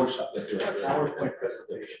 Oh, workshop. The PowerPoint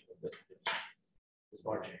presentation was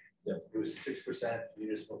March 8th. Yeah. It was 6%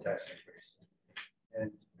 municipal tax increase.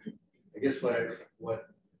 And I guess what I want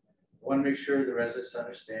to make sure the residents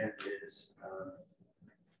understand is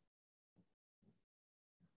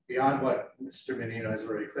beyond what Mr. Menino has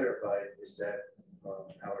already clarified is that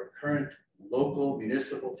our current local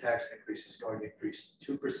municipal tax increase is going to increase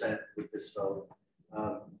 2% with this vote.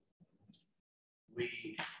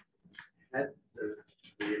 We had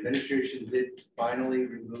the administration did finally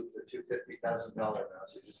remove the $250,000 amount,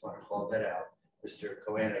 so I just want to call that out. Mr.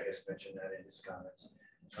 Cohen, I guess, mentioned that in his comments.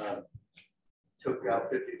 Took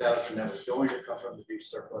out $50,000 that was going to come from the beach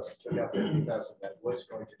surplus, took out $50,000 that was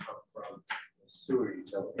going to come from the sewer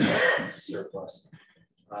utility surplus.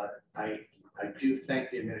 I do thank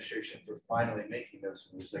the administration for finally making those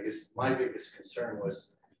moves. I guess my biggest concern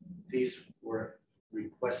was these were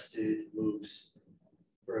requested moves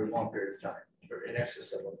for a long period of time, for in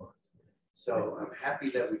excess of a month. So I'm happy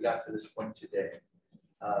that we got to this point today.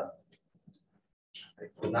 I'm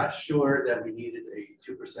not sure that we needed a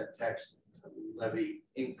 2% tax levy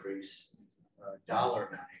increase, dollar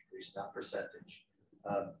amount increase, not percentage.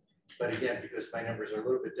 But again, because my numbers are a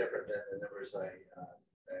little bit different than the numbers I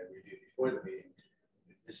reviewed before the meeting,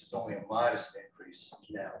 this is only a modest increase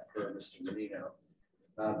now per Mr. Menino.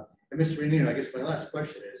 And Mr. Menino, I guess my last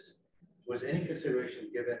question is, was any consideration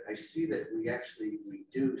given? I see that we actually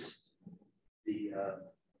reduced the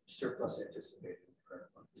surplus anticipated in the current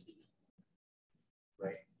fund,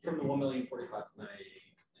 right? From the 1,045,000 to 980.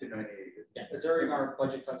 To 980. Yeah, but during our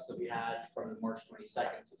budget cuts that we had from March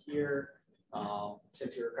 22nd to here,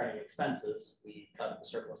 since we were cutting expenses, we cut the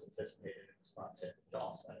surplus anticipated in response to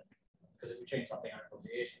offset it. Because if we change something on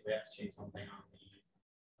appropriation, we have to change something on the.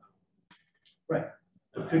 Right.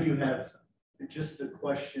 But could you have just a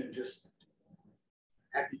question, just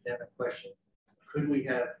academic question? Could we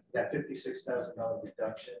have that $56,000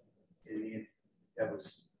 reduction in the that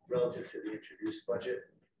was relative to the introduced budget?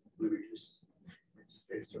 We reduced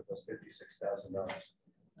anticipated surplus $56,000.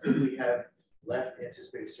 Could we have left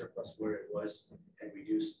anticipated surplus where it was and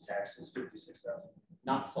reduced taxes $56,000?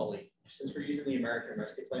 Not fully. Since we're using the American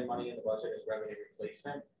Rescue Plan money in the budget as revenue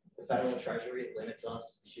replacement, the federal treasury limits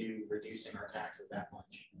us to reducing our taxes that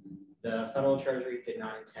much. The federal treasury did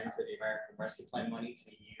not intend for the American Rescue Plan money to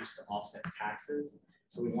be used to offset taxes,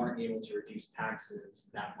 so we weren't able to reduce taxes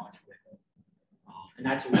that much with it. And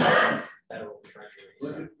that's what we the federal treasury.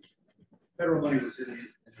 So Federal money was in the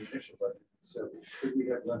initial budget, so could we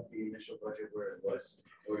have left the initial budget where it was,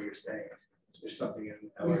 or you're saying there's something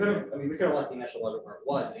in? we could have left the initial budget where it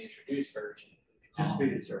was, the introduced version.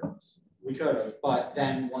 Anticipated surplus. We could have, but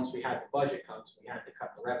then once we had the budget cuts, we had to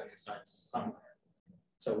cut the revenue side somewhere.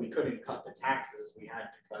 So we couldn't cut the taxes, we had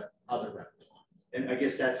to cut other revenue lines. And I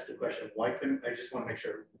guess that's the question. Why couldn't, I just want to make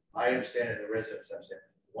sure I understand and the residents understand.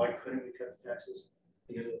 Why couldn't we cut the taxes?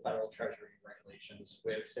 Because of the federal treasury regulations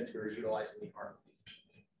since we were utilizing the ARPA.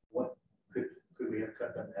 What could we have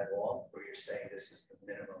cut them at all? Or you're saying this is the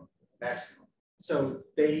minimum, maximum? So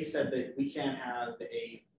they said that we can't have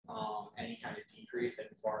any kind of decrease as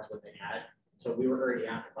far as what they had. So we were already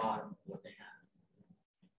at the bottom of what they had.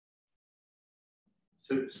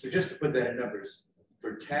 So just to put that in numbers,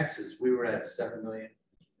 for taxes, we were at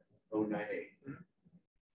 7,098,000.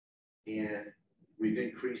 And we've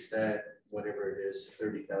increased that, whatever it is,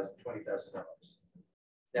 $30,000, $20,000.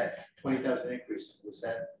 That 20,000 increase, was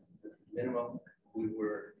that the minimum? We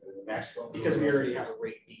were the maximum? Because we already have a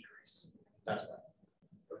rate decrease. That's why.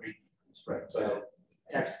 That's right. So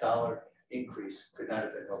tax dollar increase could not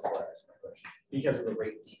have been helpful. That's my question. Because of the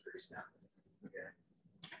rate decrease now. Okay.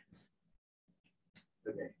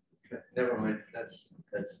 Never mind. That's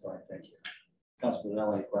fine. Thank you. Councilman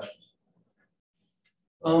Bell, any questions?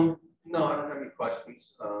 No, I don't have any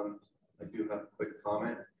questions. I do have a quick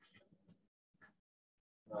comment.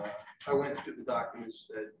 I went through the documents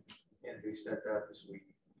that Anthony sent out this week,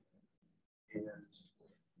 and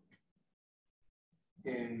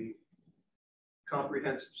in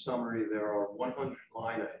comprehensive summary, there are 100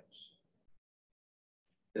 line items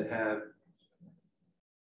that have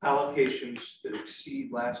allocations that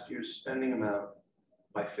exceed last year's spending amount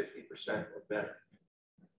by 50% or better.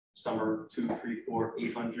 Some are 2, 3, 4,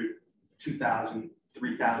 800, 2,000,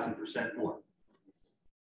 3,000% more.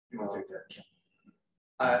 You want to take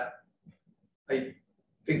that? I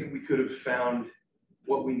think we could have found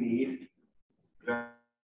what we need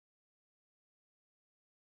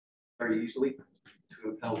very easily to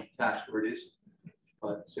have held the tax where it is.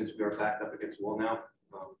 But since we are back up against the wall now,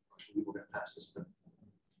 I believe we're going to pass this thing.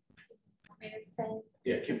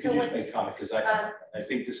 Yeah, can So you what- just make a comment, because I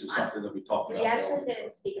think this is something that we talked about. We actually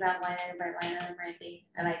didn't speak about line item by line item, Randy,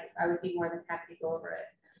 and I would be more than happy to go over it.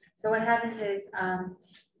 So what happens is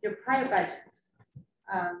your prior budgets,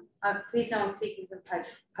 please no one speaking to the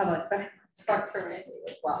public, but talk to Randy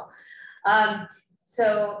as well.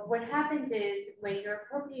 So what happens is when your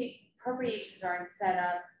appropriations aren't set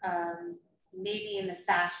up maybe in the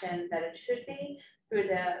fashion that it should be through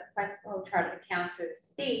the flexible chart of accounts for the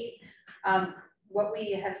state, what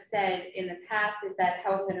we have said in the past is that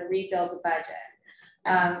how we're going to rebuild the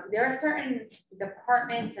budget. There are certain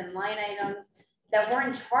departments and line items that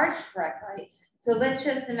weren't charged correctly. So let's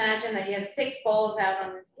just imagine that you have 6 bowls out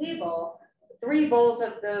on the table, 3 bowls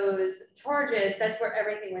of those charges, that's where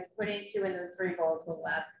everything was put into, and those 3 bowls were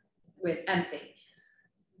left with empty.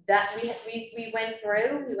 That we went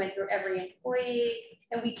through every employee,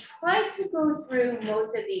 and we tried to go through most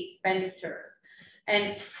of the expenditures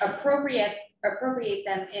and appropriate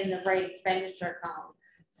them in the right expenditure column.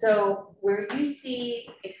 So where you see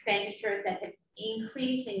expenditures that have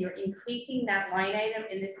increased and you're increasing that line item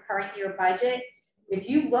in this current year budget, if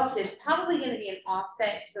you look, there's probably going to be an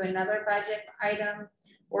offset to another budget item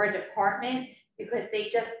or a department, because they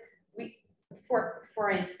just,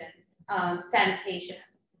 for instance, sanitation.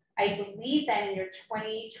 I believe that in your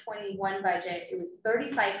 2021 budget, it was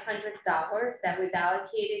 $3,500 that was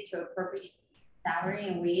allocated to appropriate salary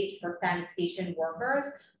and wage for sanitation workers.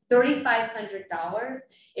 $3,500.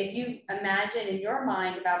 If you imagine in your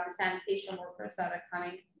mind about the sanitation workers that are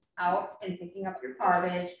coming out and picking up your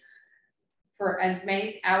garbage for as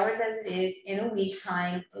many hours as it is in a week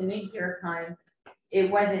time, in a year time,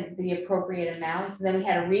 it wasn't the appropriate amount. So then we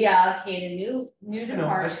had to reallocate a new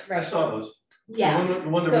department. I saw those. Yeah. The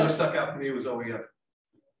one that really stuck out for me was OEM.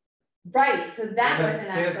 Right. So that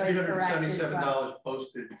wasn't They had actually correct as $377 well.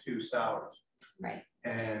 posted to salaries. Right.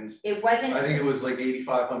 And It wasn't. I think it was like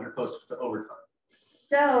 8,500 posted to overtime.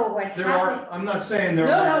 So what There happened? I'm not saying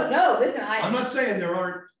there are. No, listen, I'm not saying there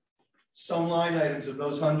aren't some line items of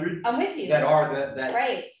those 100 I'm with you. that are that.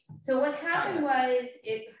 Right. So what happened was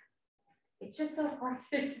it's just so hard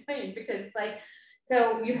to explain, because it's like,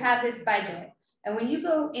 so you have this budget, and when you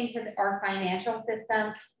go into our financial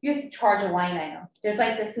system, you have to charge a line item. There's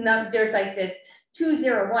like this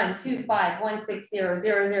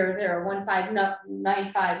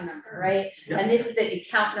 201-25-160-000-1595 number, right? Yeah. And this is the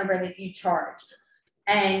account number that you charge.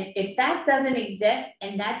 And if that doesn't exist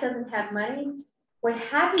and that doesn't have money, what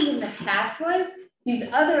happened in the past was these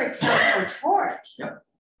other accounts were charged. Yep.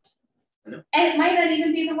 I know. And it might not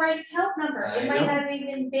even be the right account number. I It might know. not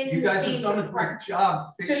even been. You the guys same have done a department. great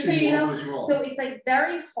job So fixing you know, what was wrong. So it's like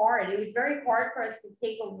very hard. It was very hard for us to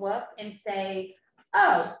take a look and say,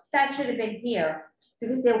 oh, that should have been here.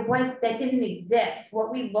 Because that didn't exist.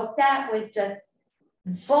 What we looked at was just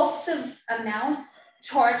bulks of amounts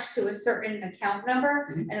charged to a certain account number.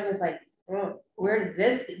 Mhm. And it was like, oh, where does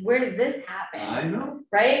this happen? I know.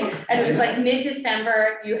 Right? And it was like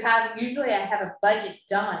mid-December, usually I have a budget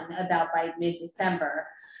done about by mid-December.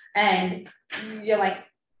 And you're like,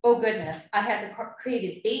 oh goodness, I have to create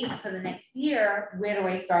a base for the next year. Where do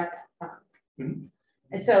I start that from? Mhm.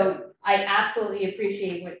 And so I absolutely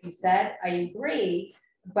appreciate what you said. I agree,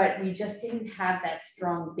 but we just didn't have that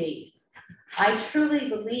strong base. I truly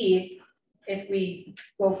believe if we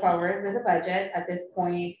go forward with a budget at this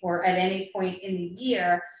point or at any point in the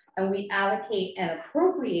year, and we allocate and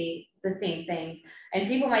appropriate the same things, and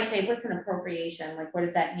people might say, what's an appropriation? Like, what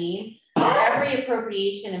does that mean? Every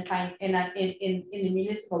appropriation in the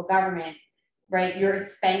municipal government, right, your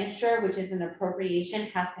expenditure, which is an appropriation,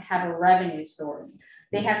 has to have a revenue source.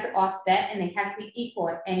 They have to offset and they have to be equal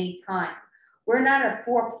at any time. We're not a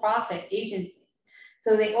for-profit agency.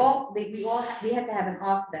 So we have to have an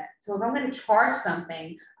offset. So if I'm going to charge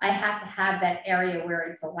something, I have to have that area where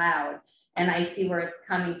it's allowed and I see where it's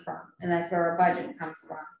coming from. And that's where our budget comes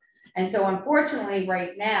from. And so unfortunately,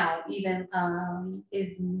 right now, even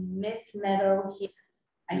is Miss Meadow here?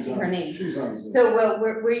 I see her name. She's on. So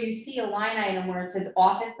where you see a line item where it says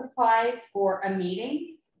office supplies for a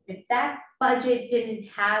meeting, if that budget didn't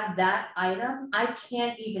have that item, I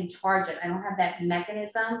can't even charge it. I don't have that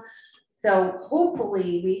mechanism. So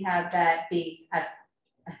hopefully we have that base at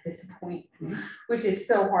this point, which is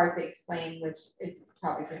so hard to explain, which it's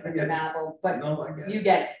probably just like a babble, but No, I get it. you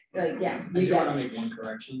get it. Like, yeah, I you do want get to it. make one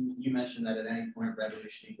correction. You mentioned that at any point revenue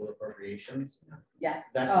should equal appropriations. Yes.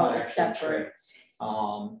 That's Oh, not it's actually separate.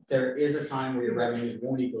 true. There is a time where your revenues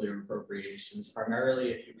won't equal your appropriations,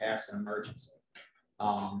 primarily if you pass an emergency.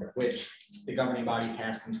 Which the governing body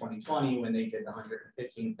passed in 2020 when they did the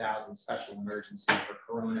 115,000 special emergency for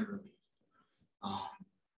corona relief.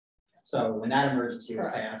 So when that emergency was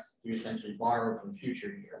Correct. passed, you essentially borrowed from future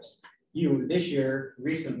years. You this year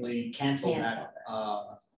recently canceled that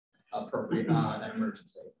that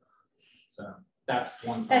emergency. So that's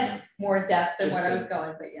one time. That's more depth than Just what I to was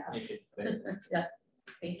going, but Make yes. it clear. Yes,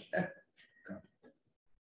 thank you.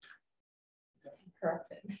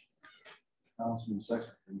 Corrected. Councilman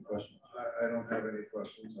Sexton, any questions? I don't have any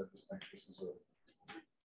questions. I just think this is a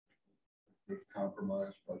good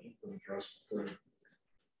compromise budget that addressed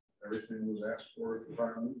everything that was asked for at the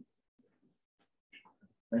parliament.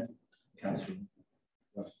 Thank you. Councilman.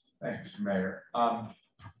 Thanks, Mr. Mayor.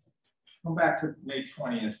 Going back to May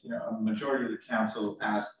 20th, a majority of the council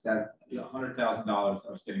asked that $100,000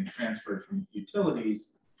 that was getting transferred from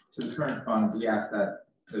utilities to the current fund, we asked that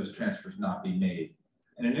those transfers not be made.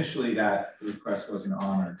 And initially that request wasn't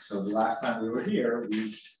honored. So the last time we were here,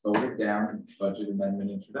 we voted down budget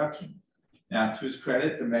amendment introduction. Now, to his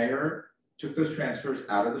credit, the mayor took those transfers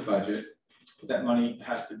out of the budget, but that money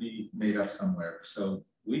has to be made up somewhere. So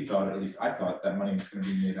we thought, at least I thought, that money was going to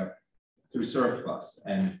be made up through surplus,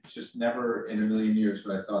 and just never in a million years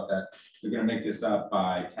would I thought that we're going to make this up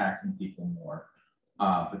by taxing people more.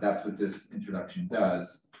 But that's what this introduction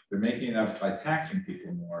does. They're making it up by taxing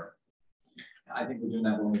people more. I think we're doing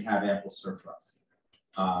that when we have ample surplus.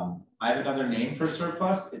 I have another name for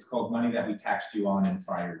surplus. It's called money that we taxed you on in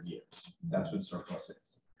prior years. That's what surplus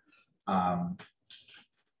is.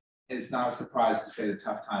 It's not a surprise to say that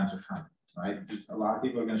tough times are coming, right? A lot of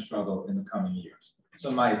people are going to struggle in the coming years. So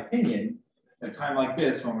in my opinion, at a time like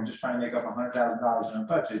this, when we're just trying to make up $100,000 in our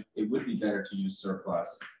budget, it would be better to use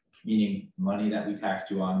surplus, meaning money that we taxed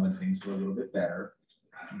you on when things were a little bit better,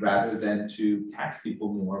 rather than to tax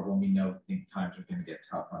people more when we think times are going to get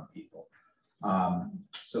tough on people.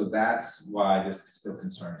 So that's why this still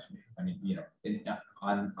concerns me. I mean,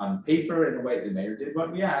 on paper, in a way, the mayor did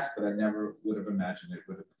what we asked, but I never would have imagined it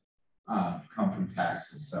would have come from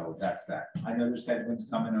taxes. So that's that. I know there's headwinds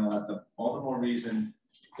coming and all the more reason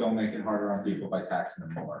don't make it harder on people by taxing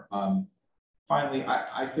them more. Finally,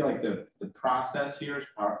 I feel like the process here is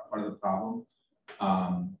part of the problem,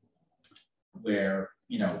 where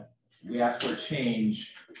we ask for a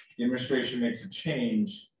change, the administration makes a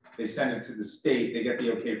change, they send it to the state, they get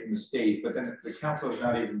the okay from the state, but then the council is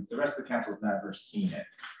not even, the rest of the council has never seen it.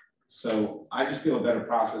 So I just feel a better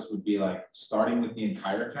process would be like starting with the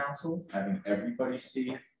entire council, having everybody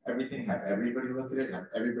see everything, have everybody look at it, have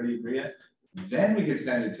everybody agree it. Then we could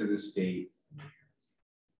send it to the state.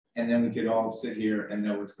 And then we could all sit here and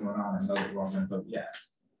know what's going on and know that we're all gonna vote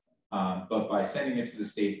yes. But by sending it to the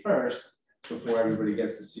state first, before everybody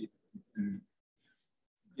gets to see and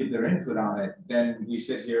give their input on it, then we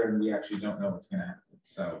sit here and we actually don't know what's gonna happen.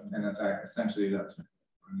 So, and that's essentially that's when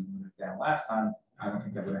we moved it down last time. I don't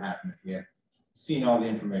think that would have happened if we had seen all the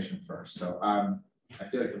information first. So I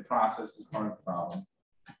feel like the process is part of the problem.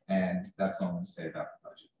 And that's all I'm gonna say about the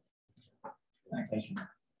budget. Thank you.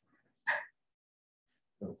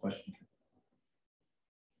 No question.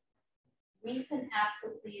 We can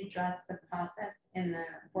absolutely address the process in the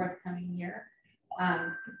forthcoming year,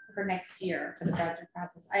 for next year, for the budget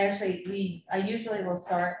process. I usually will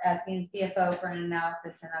start asking CFO for an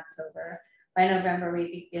analysis in October. By November,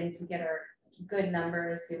 we begin to get our good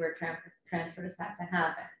numbers, see where transfers have to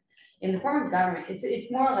happen. In the form of government,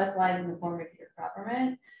 it's more or less lies in the form of your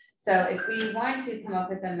government. So if we want to come up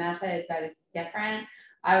with a method that is different,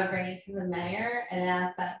 I would bring it to the mayor and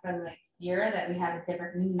ask that for the next year that we have a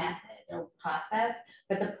different method or process.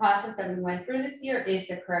 But the process that we went through this year is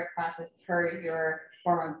the correct process per your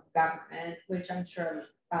form of government, which I'm sure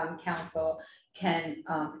council can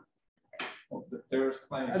Well, there was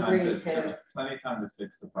plenty of time to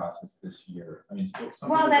fix the process this year. I mean,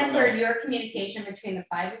 well, that's where your communication between the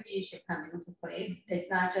 5 of you should come into place.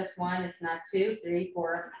 It's not just one, it's not 2, 3,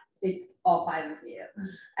 4, it's all 5 of you.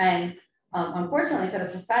 And unfortunately for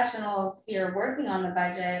the professionals here working on the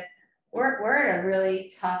budget, we're at a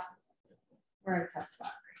really tough, we're in a tough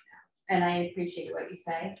spot right now. And I appreciate what you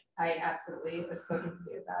say. I absolutely have spoken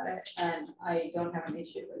to you about it and I don't have an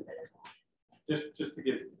issue with it at all. Just to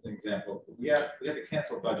give an example, we had to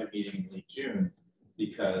cancel a budget meeting in late June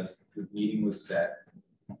because the meeting was set.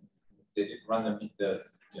 They didn't run the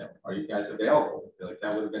are you guys available? I feel like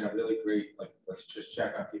that would have been a really great, like, let's just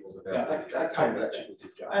check on people's availability.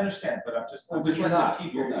 I understand, but I'm just letting the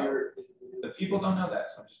people know. The people don't know that,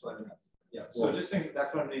 so I'm just letting them know. Yeah. So just think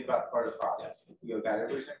that's what I mean about part of the process. If we got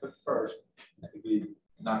everybody's input first, I think we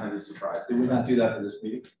not have any surprises. Did we not do that for this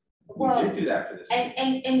meeting? Well, we did do that for this.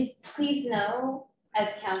 And please know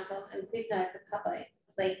as council and please know as the public,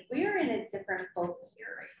 like we are in a different boat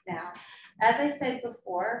here right now. As I said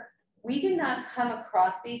before, we did not come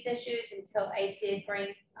across these issues until I did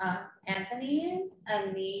bring Anthony in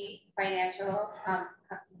and the financial,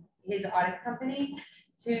 his audit company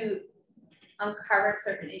to uncover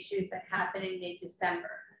certain issues that happened in mid-December.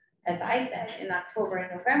 As I said, in October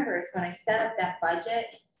and November is when I set up that budget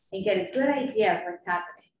and get a good idea of what's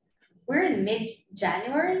happening. We're in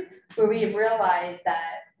mid-January where we realize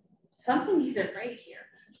that something isn't right here.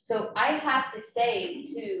 So I have to say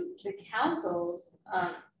to the councils,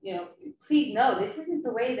 please know this isn't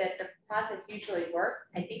the way that the process usually works.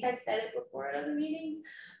 I think I've said it before at other meetings,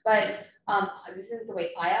 but this isn't the way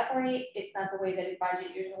I operate. It's not the way that a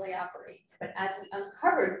budget usually operates. But as we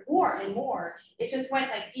uncovered more and more, it just went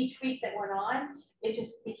like each week that went on, it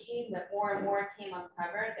just became that more and more came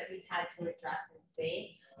uncovered that we had to address and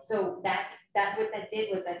see. So that what that did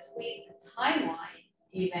was that squeezed the timeline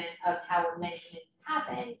even of how amendments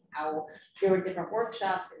happened, how there were different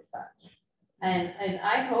workshops and such. And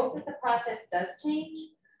I hope that the process does change,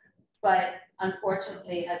 but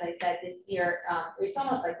unfortunately, as I said, this year, it's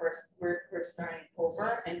almost like we're starting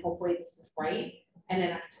over and hopefully this is right. And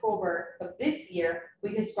in October of this year,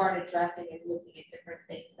 we can start addressing and looking at different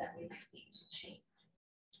things that we might need to change.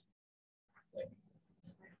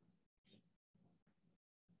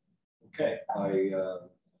 Okay,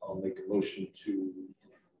 I'll make a motion to.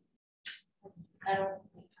 I don't.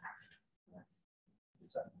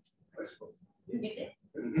 You did?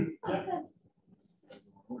 Okay.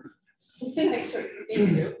 Nice to see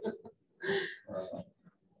you.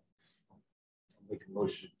 Make a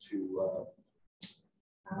motion to.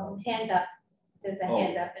 Hand up. There's a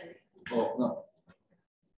hand up. Oh, no.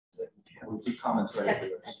 We'll do comments right after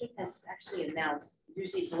this. I think that's actually a mouse.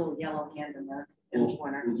 Usually it's a little yellow hand in the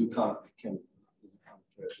corner. We'll do comment.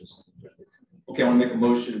 Okay, I want to make a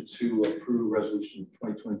motion to approve resolution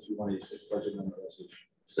 2022-186 budget number resolution.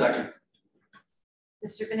 Second.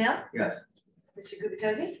 Mr. Pennell? Yes. Mr.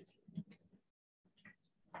 Gubatose?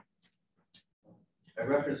 I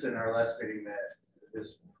referenced in our last meeting that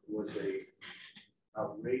this was a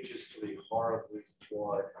outrageously, horribly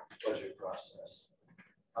flawed budget process.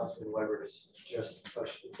 Councilman Weber has just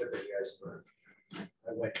touched the tip of the iceberg.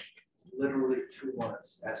 I went literally 2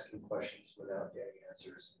 months asking questions without getting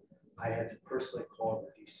answers. I had to personally call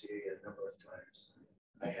the DCA a number of times.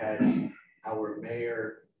 I had our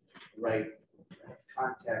mayor write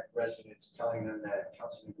contact residents telling them that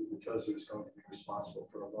Councilman Gubitosi was going to be responsible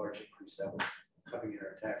for a large increase that was coming in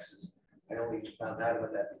our taxes. I only found out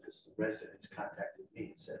about that because the residents contacted me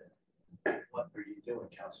and said, "What are you doing,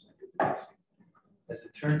 Councilman Gubitosi?" As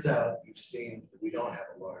it turns out, you've seen that we don't have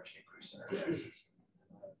a large increase in our taxes.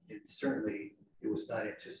 It was not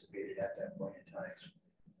anticipated at that point in time.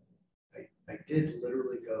 I did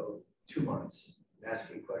literally go 2 months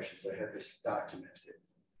asking questions. I had this documented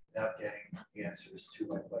without getting answers to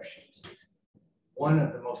my questions. One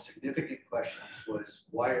of the most significant questions was,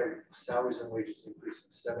 why are salaries and wages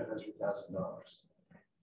increasing $700,000?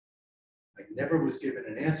 I never was given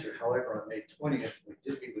an answer. However, on May 20th, we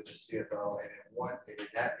did meet with the CFO, and in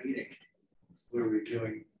that meeting, we were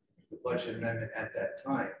reviewing the budget amendment at that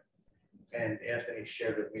time. And Anthony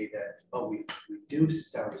shared with me that, we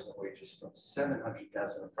reduced salaries and wages from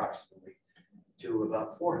 $700,000 approximately to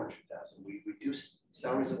about $400,000. We reduced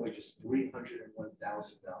salaries and wages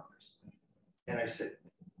 $301,000. And I said,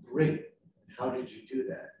 great, how did you do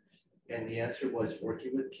that? And the answer was,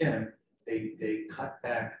 working with Kim, they cut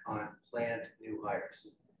back on planned new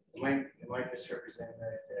hires. Am I misrepresenting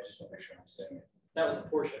that? I just want to make sure I'm saying it. That was a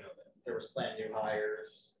portion of it. There was planned new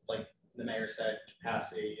hires, like the mayor said,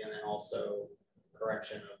 capacity, and then also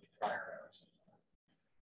correction of prior hours.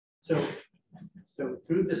 So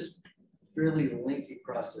through this fairly lengthy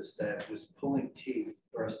process that was pulling teeth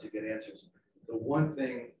for us to get answers, the one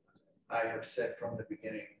thing I have said from the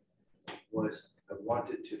beginning was I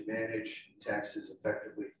wanted to manage taxes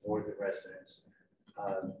effectively for the residents.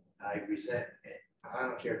 I resent it. I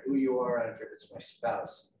don't care who you are. I don't care if it's my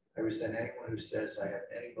spouse. I resent anyone who says I have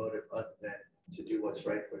any motive other than to do what's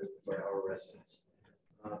right for our residents.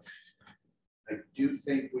 I do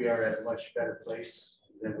think we are at a much better place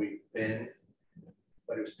than we've been,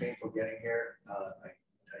 but it was painful getting here. I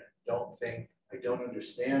don't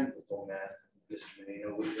understand the full math, Mr. Menino.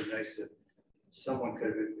 It would have been nice if someone could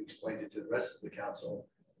have explained it to the rest of the council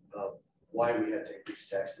why we had to increase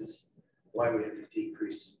taxes, why we had to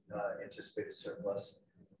decrease anticipated surplus.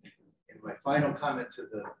 And my final comment to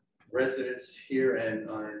the residents here and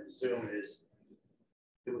on Zoom is,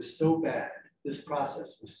 it was so bad, this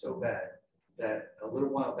process was so bad that a little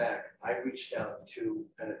while back, I reached out to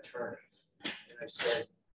an attorney and I said,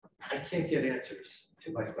 I can't get answers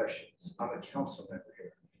to my questions. I'm a council member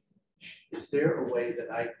here. Is there a way that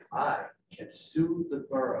I can sue the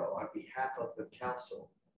borough on behalf of the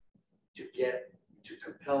council to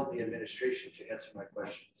compel the administration to answer my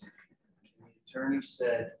questions? And the attorney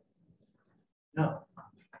said, no,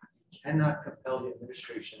 you cannot compel the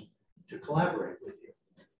administration to collaborate with you.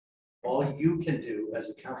 All you can do as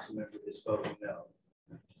a council member is vote no.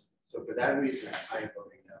 So for that reason, I am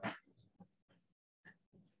voting no.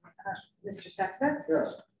 Mr. Sexsmith?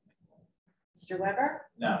 Yes. Mr. Weber?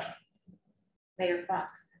 No. Mayor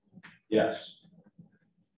Fox? Yes.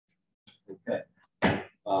 Okay.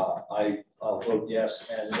 I'll vote yes,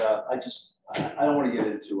 and I don't want to get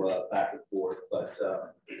into a back and forth, but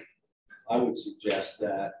I would suggest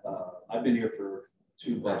that I've been here for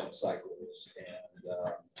 2 budget cycles, and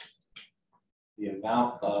the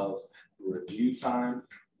amount of review time,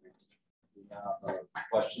 the amount of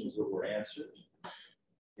questions that were answered,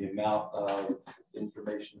 the amount of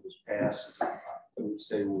information that was passed, I would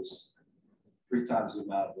say was 3 times the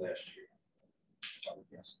amount of last year. I would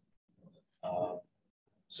guess.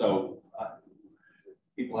 So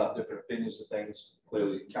people have different opinions of things.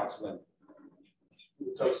 Clearly, Councilman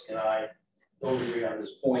Gubitosi and I don't agree on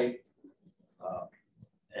this point,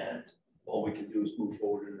 and all we can do is move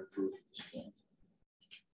forward and improve at this point.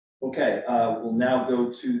 Okay, we'll now go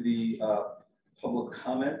to the public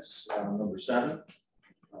comments, number 7,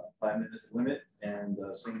 5-minute limit, and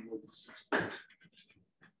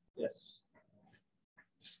yes.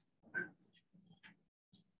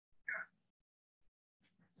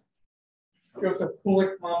 Joseph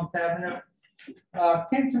Kulik, Monmouth Avenue.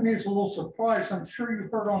 Came to me as a little surprise. I'm sure you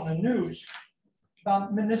heard on the news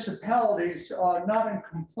about municipalities not in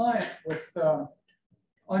compliance with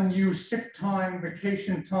unused sick time,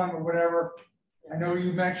 vacation time, or whatever. I know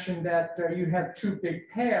you mentioned that you have 2 big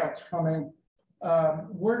payouts coming.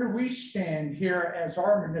 Where do we stand here as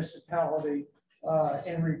our municipality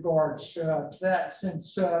in regards to that?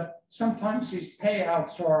 Since sometimes these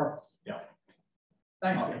payouts are.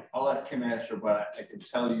 Thank you. I'll let Kim answer, but I can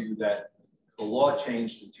tell you that the law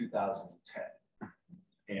changed in 2010,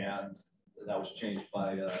 and that was changed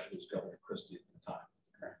by it was Governor Christie at the time.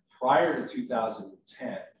 Prior to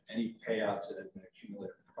 2010, any payouts that had been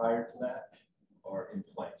accumulated prior to that are in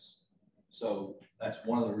place. So that's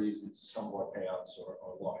one of the reasons some of our payouts are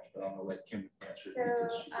large, but I'm going to let Kim answer. So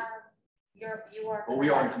you are. But we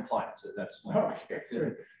are in compliance, that's. Okay,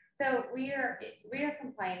 good. So we are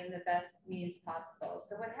compliant in the best means possible.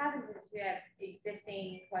 So what happens is we have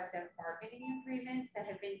existing collective bargaining agreements that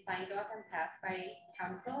have been signed off and passed by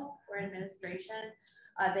council or administration.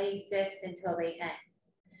 They exist until they end.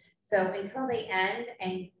 So until they end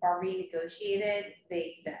and are renegotiated,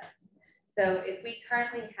 they exist. So if we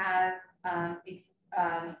currently have a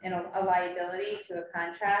liability to a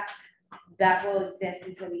contract, that will exist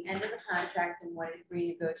until the end of the contract and when it's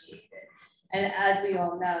renegotiated. And as we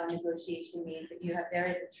all know, negotiation means that there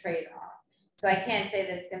is a trade-off. So I can't say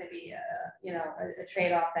that it's going to be a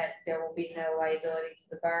trade-off that there will be no liability to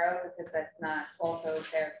the borough, because that's not also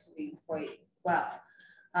fair to the employee as well.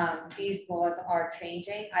 These laws are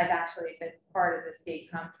changing. I've actually been part of the state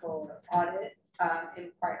comptroller audit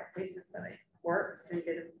in prior places that I worked and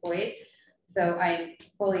been employed. So I'm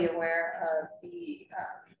fully aware of the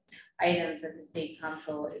items that the state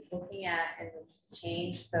comptroller is looking at and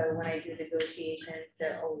change. So when I do negotiations,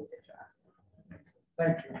 they're always addressed.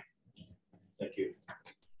 Thank you. Thank you.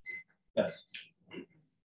 Yes.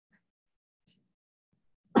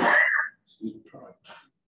 Excuse me.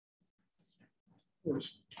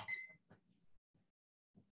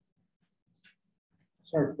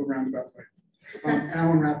 Sorry for the roundabout way.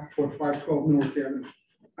 Alan Rappaport, 512 North Avenue.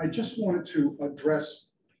 I just wanted to address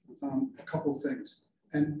a couple of things.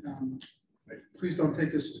 And please don't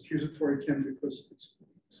take this as accusatory, Kim, because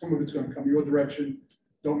some of it's going to come your direction.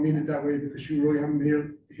 Don't mean it that way, because you really haven't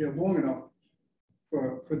been here long enough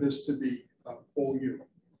for this to be all you.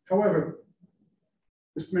 However,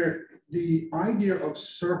 Mr. Mayor, the idea of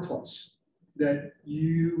surplus that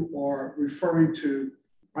you are referring to,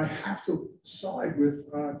 I have to side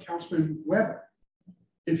with Councilman Weber.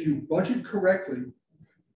 If you budget correctly,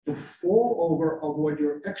 the fall over of what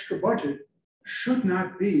your extra budget should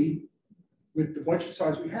not be, with the budget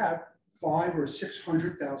size we have, $500,000 or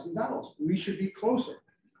 $600,000. We should be closer.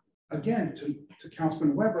 Again, to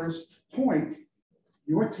Councilman Weber's point,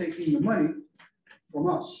 you're taking the money from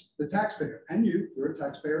us, the taxpayer, and you're a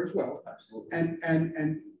taxpayer as well. Absolutely.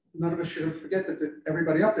 And none of us should forget that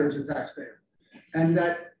everybody up there is a taxpayer. And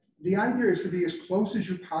that the idea is to be as close as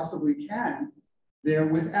you possibly can there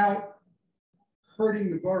without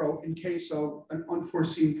hurting the borough in case of an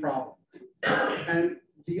unforeseen problem. And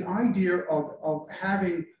the idea of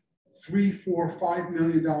having $3, $4, $5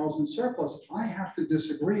 million in surplus, I have to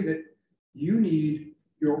disagree that you need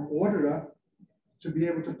your auditor to be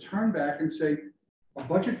able to turn back and say, a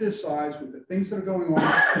budget this size with the things that are going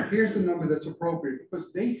on, here's the number that's appropriate,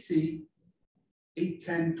 because they see 8,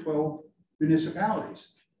 10, 12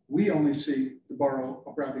 municipalities. We only see the borough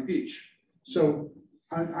of Bradley Beach. So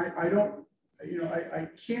I don't, I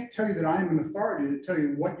can't tell you that I'm an authority to tell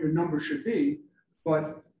you what your number should be,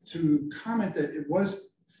 but to comment that it was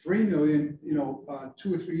 3 million,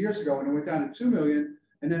 2 or 3 years ago, and it went down to 2 million,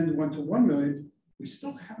 and then it went to 1 million, we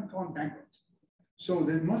still haven't gone bankrupt. So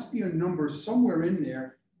there must be a number somewhere in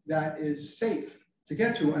there that is safe to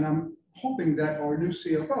get to, and I'm hoping that our new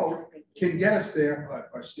CFO can get us there.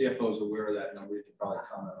 Our CFO is aware of that number. You could probably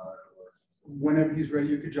comment on it. Whenever he's ready,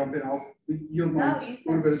 you could jump in. I'll yield my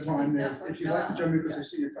little bit of time there. If you'd like to jump in, because I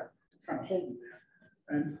see you kind of holding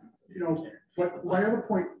there. And, but my other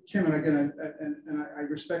point, Kim, and again, and I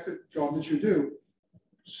respect the job that you do,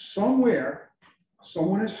 somewhere,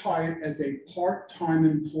 someone is hired as a part-time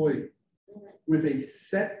employee with a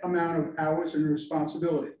set amount of hours and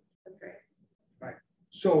responsibility. Okay. Right.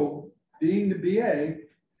 So being the BA,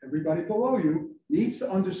 everybody below you needs to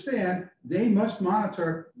understand they must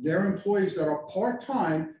monitor their employees that are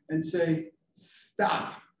part-time and say,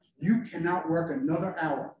 stop, you cannot work another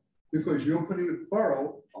hour because you're putting the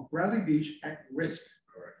borough of Bradley Beach at risk.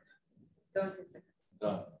 Correct. Don't disagree.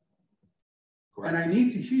 Done. And I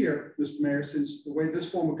need to hear, Mr. Mayor, since the way this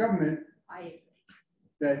form of government,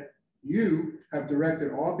 that you have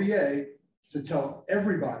directed RBA to tell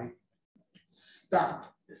everybody,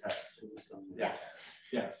 stop. Yes.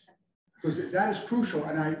 Yes. Because that is crucial.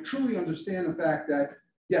 And I truly understand the fact that,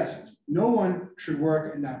 yes, no one should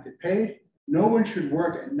work and not get paid. No one should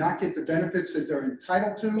work and not get the benefits that they're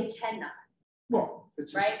entitled to. They cannot. Well,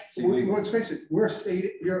 it's right. Let's face it, we're a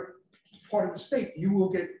state, you're part of the state. You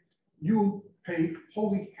will pay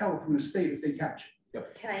holy hell from the state if they catch you.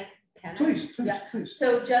 Yep. Can I? Please.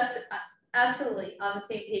 So just absolutely on the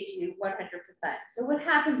same page, you 100%. So what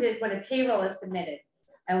happens is when a payroll is submitted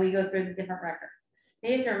and we go through the different records,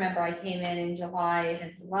 you have to remember I came in July,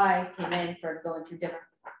 and July came in for going through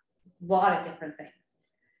lot of different things.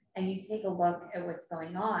 And you take a look at what's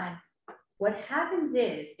going on. What happens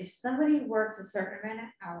is if somebody works a certain amount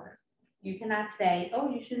of hours, you cannot say, oh,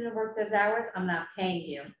 you shouldn't have worked those hours, I'm not paying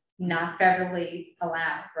you. not federally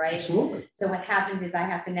allowed, right? Absolutely. So what happens is I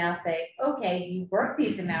have to now say, okay, you work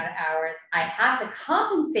these amount of hours, I have to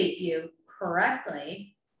compensate you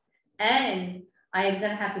correctly. And I am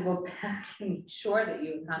gonna have to go back and make sure that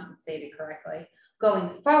you are compensated correctly.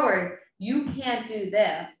 Going forward, you can't do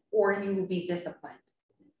this or you will be disciplined.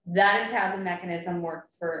 That is how the mechanism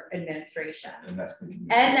works for administration. And that's. And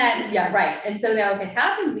that, yeah, right. And so now if it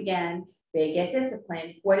happens again, they get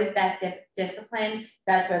disciplined. What is that discipline?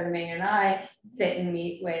 That's where the mayor and I sit and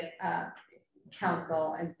meet with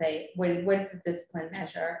council and say, what is the discipline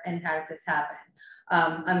measure and how does this happen?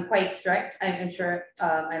 I'm quite strict. I'm sure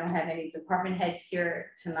I don't have any department heads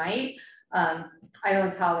here tonight. I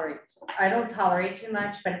don't tolerate too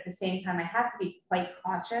much, but at the same time, I have to be quite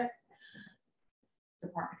cautious.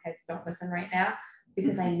 Department heads don't listen right now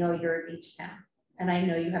because I know you're a beach town and I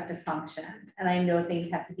know you have to function and I know things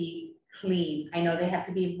have to be clean. I know they have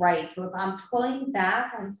to be right. So if I'm pulling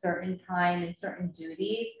back on certain time and certain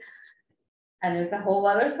duties, and there's a whole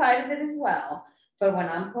other side of it as well, but when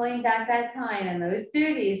I'm pulling back that time and those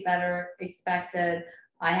duties that are expected,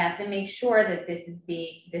 I have to make sure that this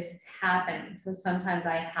is happening. So sometimes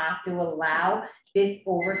I have to allow this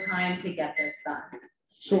overtime to get this done.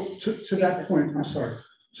 So to that point, I'm sorry,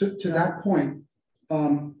 to that point, I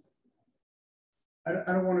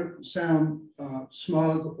don't want to sound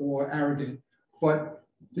smug or arrogant, but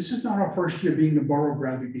this is not our first year being the borough of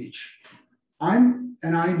Bradley Beach. I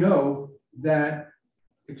know that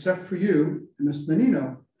except for you and Mr.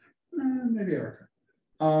 Menino, maybe Erica,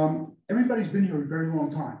 everybody's been here a very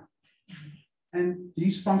long time. And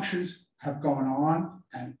these functions have gone on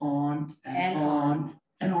and on and on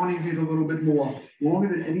and on even a little bit more, longer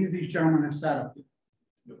than any of these gentlemen have sat up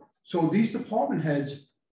here. So these department heads,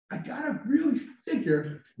 I gotta really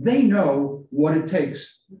figure they know what it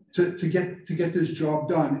takes to get this job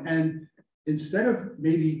done. And instead of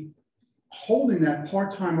maybe holding that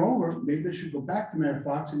part-time over, maybe they should go back to Mayor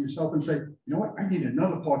Fox and yourself and say, you know what, I need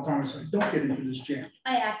another part-timer so I don't get into this jam.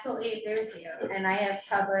 I absolutely agree with you. And I have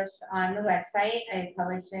published on the website, I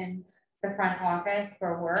published in the front office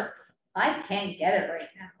for work. I can't get it right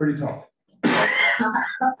now. Pretty tough.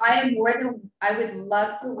 I would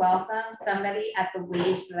love to welcome somebody at the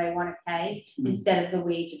wage that I want to pay instead of the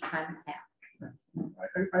wage of time and a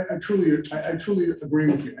half. I truly agree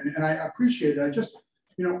with you, and I appreciate it. I just,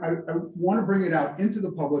 you know, I want to bring it out into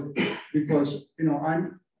the public because, you know,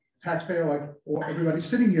 I'm taxpayer like everybody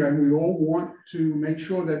sitting here, and we all want to make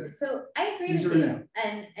sure that. So I agree with you.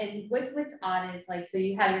 And what's odd is like, so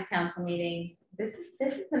you have your council meetings. This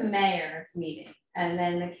is the mayor's meeting, and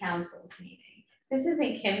then the council's meeting. This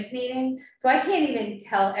isn't Kim's meeting, so I can't even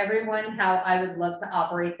tell everyone how I would love to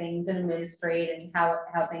operate things and administrate and how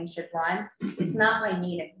things should run. It's not my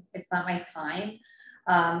meeting. It's not my time.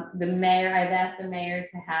 The mayor, I've asked the mayor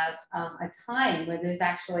to have a time where there's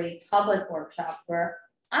actually public workshops where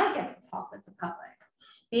I get to talk with the public.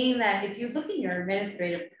 Being that if you look in your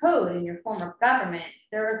administrative code in your form of government,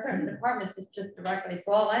 there are certain departments that just directly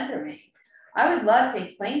fall under me. I would love to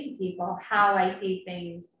explain to people how I see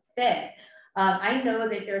things fit. I know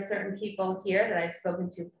that there are certain people here that I've spoken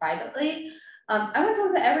to privately. I want to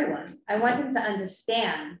talk to everyone. I want them to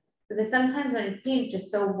understand, because sometimes when it seems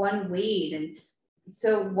just so one-way and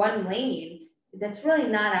so one lane, that's really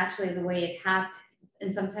not actually the way it happens.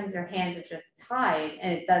 And sometimes their hands are just tied,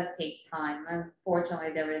 and it does take time.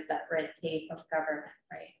 Unfortunately, there is that red tape of government,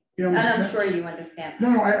 right? You know, and I'm sure you understand that.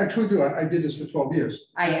 No, I truly do. I did this for 12 years.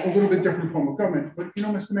 A little bit different form of government, but you know,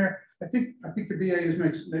 Mr. Mayor, I think the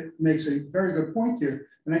BA makes a very good point here.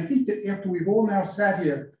 And I think that after we've all now sat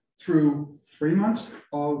here through 3 months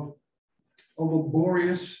of a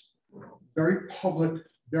laborious, very public,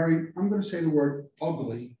 very, I'm going to say the word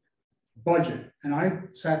ugly budget. And I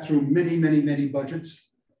sat through many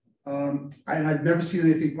budgets. And I've never seen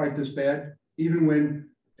anything quite this bad, even when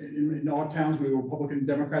in our towns, we were Republican and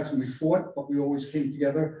Democrats and we fought, but we always came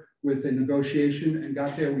together with a negotiation and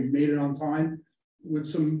got there. We made it on time with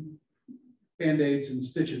some Band-Aids and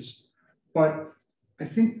stitches. But I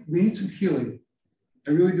think we need some healing.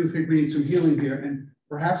 I really do think we need some healing here. And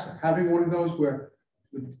perhaps having one of those where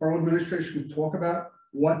the borough administration would talk about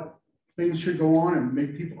what things should go on and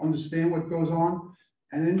make people understand what goes on.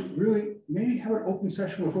 And then really maybe have an open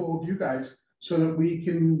session with all of you guys so that we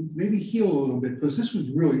can maybe heal a little bit, because this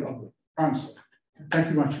was really ugly, honestly. Thank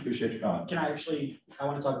you much. Appreciate your comment. Can I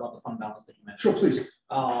want to talk about the fund balance that you mentioned. Sure, please.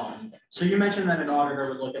 So you mentioned that an auditor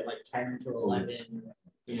would look at like 10 to 11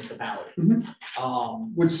 municipalities.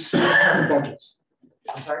 With similar type of budgets.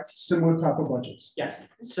 I'm sorry? Similar type of budgets. Yes.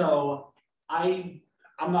 So I'm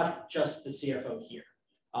not just the CFO here.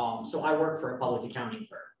 So I work for a public accounting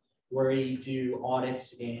firm. We do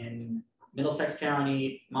audits in Middlesex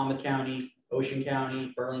County, Monmouth County, Ocean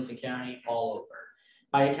County, Burlington County, all over.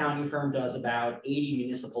 My accounting firm does about 80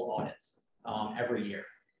 municipal audits every year.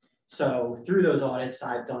 So through those audits,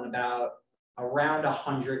 I've done about around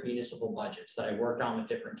 100 municipal budgets that I worked on with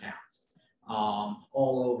different towns,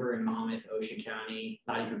 all over in Monmouth, Ocean County,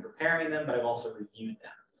 not even preparing them, but I've also reviewed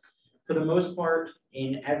them. For the most part,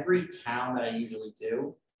 in every town that I usually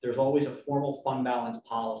do, there's always a formal fund balance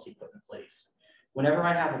policy put in place. Whenever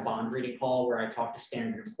I have a bond rating call where I talk to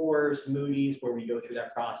Standard & Poor's, Moody's, where we go through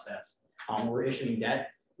that process, we're issuing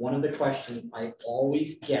debt, one of the questions I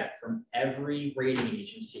always get from every rating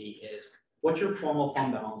agency is, what's your formal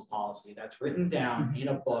fund balance policy? That's written down in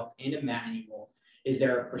a book, in a manual. Is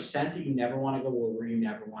there a percent that you never want to go over, you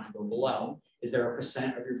never want to go below? Is there a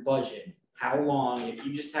percent of your budget? How long, if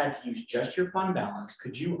you just had to use just your fund balance,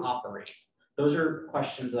 could you operate? Those are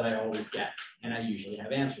questions that I always get, and I usually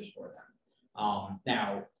have answers for them.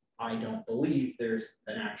 Now, I don't believe there's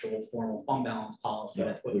an actual formal fund balance policy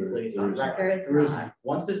that's put in place on record.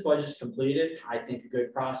 Once this budget is completed, I think a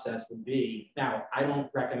good process would be, now, I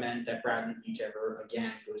don't recommend that Bradley Beach ever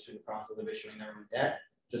again goes through the process of issuing their own debt,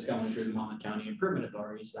 just going through the Monmouth County Improvement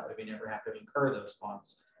Authority, so that way we never have to incur those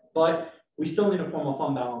costs. But we still need a formal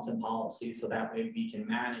fund balance and policy, so that way we can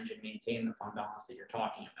manage and maintain the fund balance that you're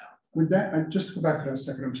talking about. With that, just to go back to that a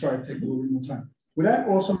second, I'm sorry to take a little bit more time. Would that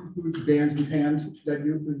also include bands and TANs that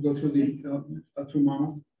you would go through through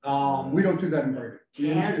Monmouth? We don't do that in Bergen.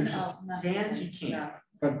 TANs you can't.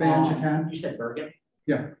 But bands you can? You said Bergen?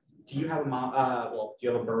 Yeah. Do you have do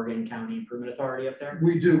you have a Bergen County Improvement Authority up there?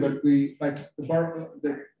 We do, but we, like,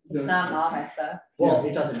 It's not Monmouth though. Well,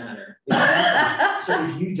 it doesn't matter. So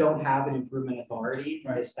if you don't have an improvement authority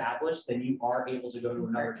established, then you are able to go to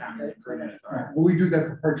another county's improvement authority. Well, we do that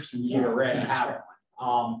for purchasing. You already have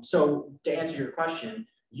one. So to answer your question,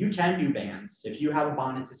 you can do bands. If you have a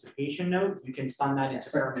bond anticipation note, you can fund that into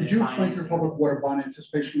permanent Could you explain to the financing. public what a bond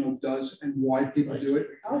anticipation note does and why people do it?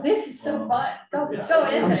 Oh, this is so fun. Go in.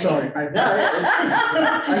 I'm sorry.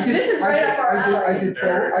 This is right up our alley.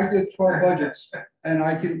 I did 12 budgets, and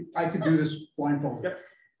I could do this blindfolded. Yep.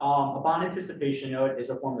 A bond anticipation note is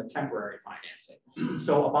a form of temporary financing.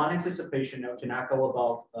 So a bond anticipation note cannot go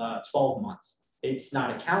above 12 months. It's not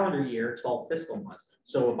a calendar year, 12 fiscal months.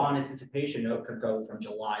 So a bond anticipation note could go from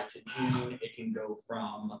July to June. It can go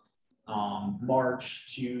from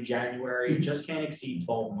March to January. It just can't exceed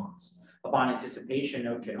 12 months. A bond anticipation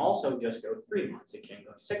note can also just go 3 months. It can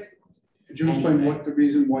go 6 months. Could you explain what the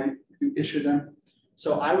reason why you issue them?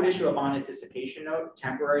 So I would issue a bond anticipation note,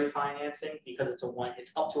 temporary financing, because it's up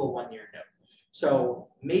to a 1-year note. So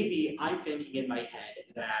maybe I'm thinking in my head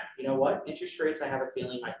that, you know what, interest rates, I have a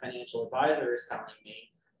feeling my financial advisor is telling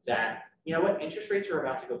me that, you know what, interest rates are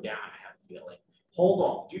about to go down, I have a feeling. Hold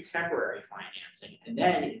off, do temporary financing. And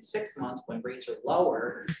then in 6 months, when rates are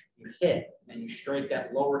lower, you hit and you strike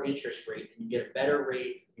that lower interest rate and you get a better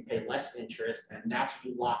rate, you pay less interest, and that's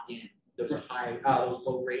when you lock in those those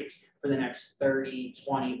low rates for the next 30,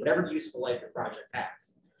 20, whatever useful life your project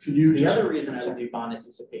has. The other reason I would do bond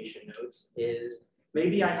anticipation notes is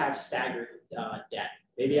maybe I have staggered debt.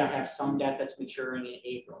 Maybe I have some debt that's maturing in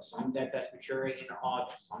April, some debt that's maturing in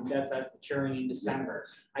August, some debt that's maturing in December.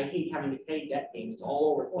 I hate having to pay debt payments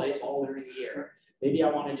all over the place, all over the year. Maybe I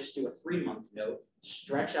want to just do a 3-month note,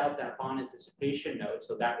 stretch out that bond anticipation note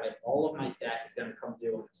so that way all of my debt is going to come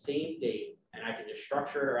due on the same date and I can just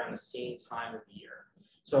structure it around the same time of the year.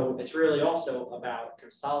 So it's really also about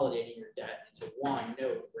consolidating your debt into one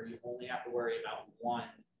note where you only have to worry about one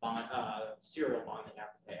bond, serial bond that you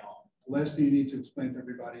have to pay off. Last thing you need to explain to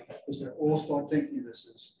everybody, because they all start thinking this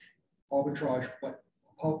is arbitrage,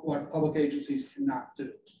 what public agencies cannot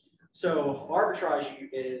do. So arbitrage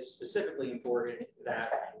is specifically important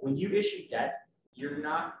that when you issue debt, you're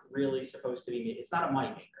not really supposed to be, it's not a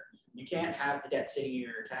moneymaker. You can't have the debt sitting in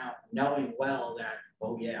your account knowing well that,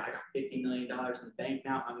 oh yeah, I got $50 million in the bank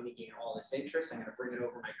now, I'm gonna gain all this interest, I'm gonna bring it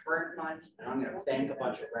over my current fund, and I'm gonna bank a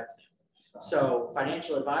bunch of revenue. So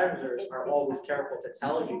financial advisors are always careful to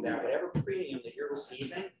tell you that whatever premium that you're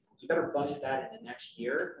receiving, you better budget that in the next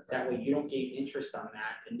year. That way you don't gain interest on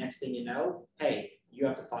that. And next thing you know, hey, you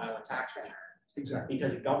have to file a tax return. Exactly.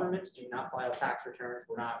 Because governments do not file tax returns.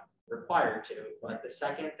 We're not required to. But the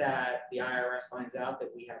second that the IRS finds out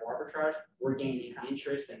that we have arbitrage, we're gaining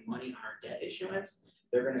interest and money on our debt issuance,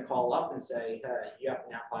 they're going to call up and say, hey, you have to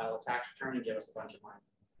now file a tax return and give us a bunch of money.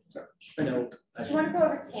 Do you want to go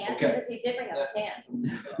over TAN? Because he did bring up TAN.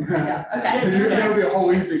 Okay. That'll be a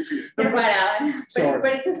whole evening for you. You're right, Alan.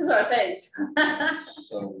 But this is our thing.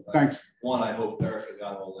 So, thanks. One, I hope Erica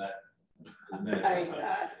got all that. Oh,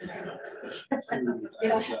 God. You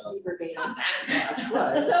don't have to see verbatim. That's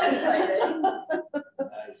right.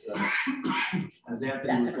 So exciting. As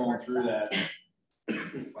Anthony was going through that,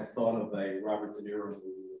 I thought of a Robert De Niro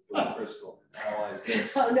movie with Billy Crystal, Analyze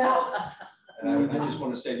This. Oh, no. And I just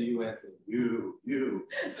want to say to you, Anthony, you.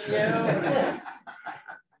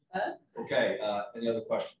 Okay, any other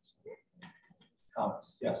questions?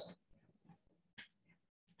 Comments? Yes.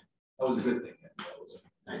 That was a good thing. That was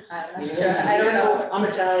I don't know. I'm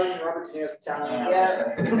Italian, Robert De Niro's Italian.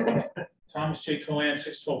 Yeah. Thomas J. Cohen,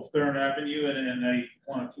 612 Thurn Avenue, and I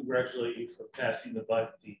want to congratulate you for passing the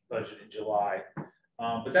budget in July.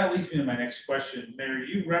 But that leads me to my next question. Mayor,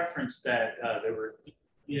 you referenced that there were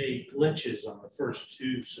EA glitches on the first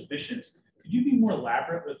two submissions. Could you be more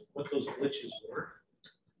elaborate with what those glitches were?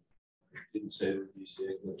 Didn't say there were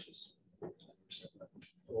DCA glitches.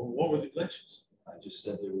 Well, what were the glitches? I just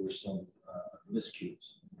said there were some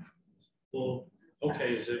miscues. Well,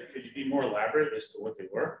 okay, could you be more elaborate as to what they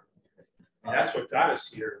were? And that's what got us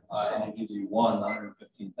here. I'll give you one,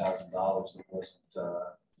 $115,000 that wasn't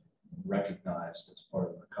recognized as part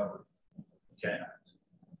of the recovery. Okay.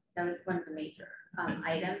 That was one of the major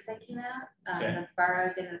items that came out. Okay. The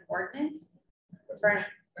borough did an ordinance for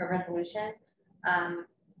a resolution.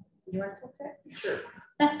 You want to talk to it? Sure.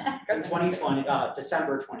 In 2020,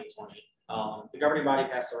 December 2020, the governing body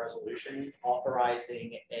passed a resolution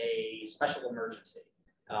authorizing a special emergency.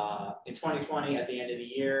 In 2020, at the end of the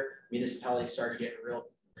year, municipalities started getting real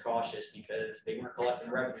cautious because they weren't collecting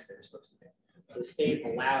the revenues they were supposed to pay. So the state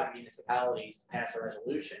allowed municipalities to pass a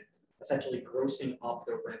resolution, essentially grossing up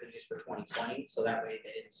their revenues for 2020, so that way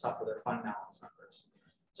they didn't suffer their fund balance numbers.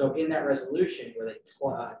 So in that resolution where they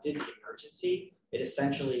did the emergency, you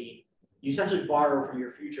essentially borrow from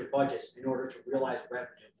your future budgets in order to realize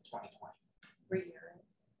revenue in 2020. 3 years.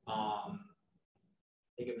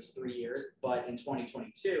 I think it was 3 years, but in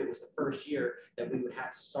 2022 was the first year that we would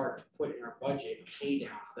have to start to put in our budget a pay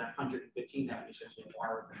down for that 115 that we essentially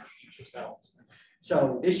borrowed from our future selves.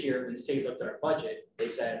 So this year, when the state looked at our budget, they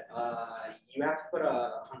said, you have to put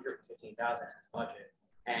 115,000 in this budget.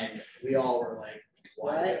 And we all were like,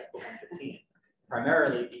 why do you have to put 115?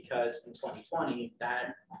 Primarily because in 2020,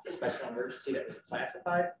 that special emergency that was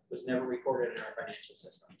classified was never recorded in our financial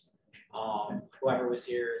systems. Whoever was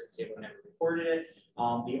here is able never reported it.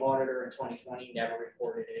 The auditor in 2020 never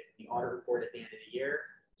reported it. The audit report at the end of the year,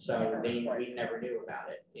 so we never knew about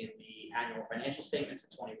it. In the annual financial statements in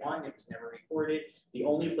 21, it was never recorded. The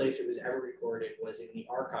only place it was ever recorded was in the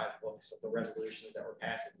archive books of the resolutions that were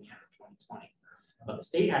passed at the end of 2020. But the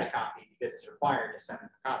state had a copy because it's required to send them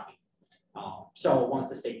a copy. So once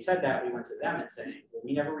the state said that, we went to them and said, well,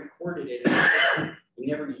 we never recorded it in our system. We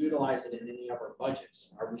never utilized it in any of our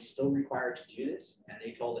budgets. Are we still required to do this? And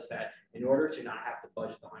they told us that in order to not have to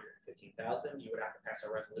budget the 115,000, you would have to pass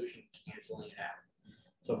a resolution canceling it out.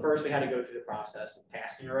 So first we had to go through the process of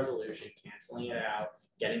passing a resolution, canceling it out,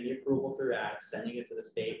 getting the approval through that, sending it to the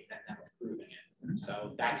state, and then approving it.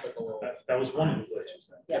 So that took a little. That was one of the glitches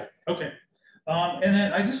then. Yeah. Okay. And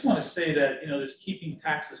then I just want to say that, this keeping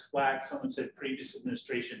taxes flat, someone said previous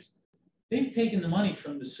administrations, they've taken the money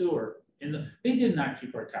from the sewer. They did not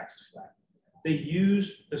keep our taxes flat. They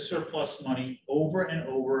used the surplus money over and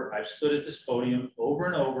over. I've stood at this podium over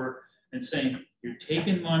and over and saying, you're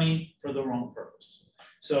taking money for the wrong purpose.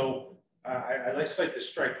 So I'd just like to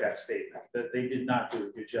strike that statement that they did not do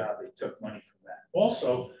a good job. They took money from that.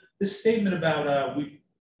 Also, this statement about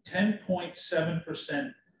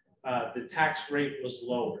 10.7%, the tax rate was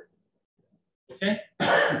lowered. Okay.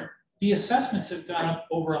 The assessments have gone up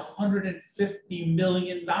over $150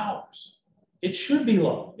 million. It should be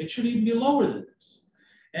low. It should even be lower than this.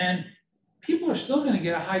 And people are still going to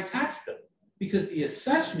get a high tax bill because the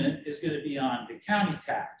assessment is going to be on the county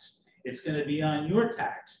tax. It's going to be on your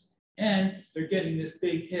tax. And they're getting this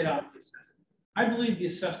big hit on the assessment. I believe the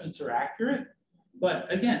assessments are accurate.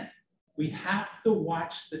 But again, we have to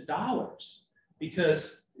watch the dollars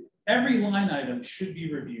because every line item should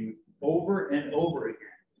be reviewed over and over again.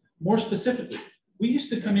 More specifically, we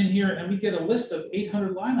used to come in here and we get a list of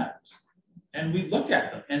 800 line items and we look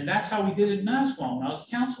at them. And that's how we did it in Manasquan when I was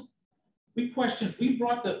a councilman. We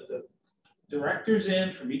brought the directors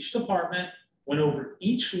in from each department, went over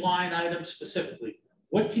each line item specifically.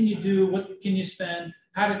 What can you do? What can you spend?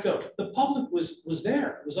 How'd it go? The public was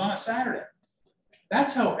there. It was on a Saturday.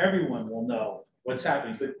 That's how everyone will know what's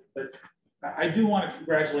happening. But I do want to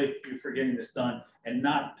congratulate you for getting this done and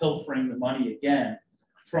not pilfering the money again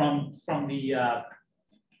from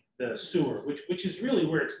the sewer, which is really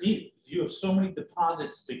where it's needed. You have so many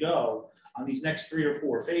deposits to go on these next 3 or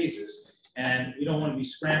 4 phases, and you don't want to be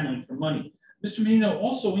scrambling for money. Mr. Menino,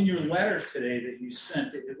 also in your letter today that you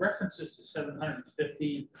sent, it references to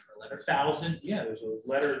 750,000. Yeah, there's a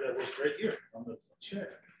letter that was right here on the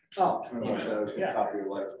chair. Oh, Yeah. Copy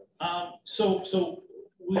your letter. So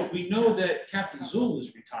we know that Captain Zool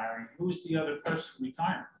is retiring. Who's the other person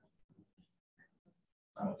retiring?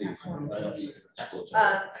 I don't think it's. So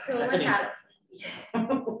That's what an happened?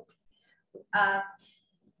 I'm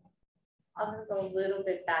gonna go a little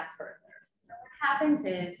bit back further. So what happens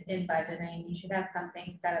is in budgeting, you should have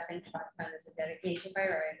something set up in trust fund as a dedication by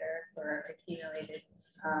writer for accumulated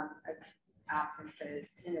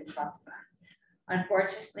absences in the trust fund.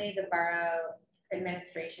 Unfortunately, the borough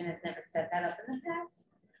administration has never set that up in the past.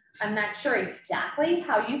 I'm not sure exactly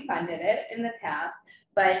how you funded it in the past,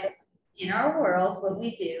 but in our world, what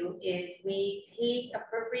we do is we take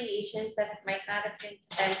appropriations that might not have been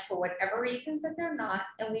spent for whatever reasons that they're not,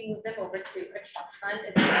 and we move them over to a trust fund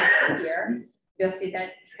at the end of the year. You'll see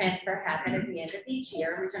that transfer happen at the end of each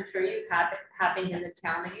year, which I'm sure you have happened in the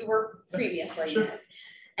town that you were previously in.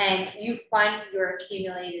 And you fund your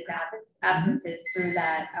accumulated absences through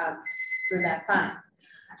that fund.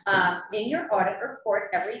 In your audit report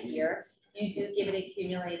every year, you do give an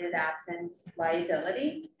accumulated absence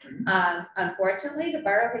liability. Unfortunately, the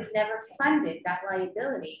borough has never funded that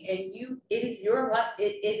liability, and it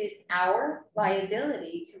is our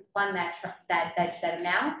liability to fund that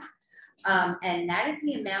amount. And that is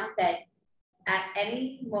the amount that at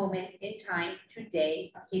any moment in time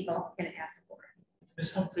today, people can ask for.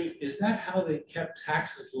 Ms. Humphrey, is that how they kept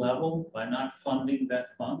taxes level, by not funding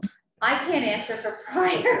that fund? I can't answer for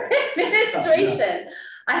prior administration.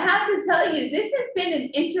 I have to tell you, this has been an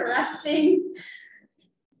interesting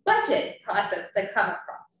budget process to come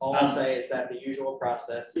across. all I'll say is that the usual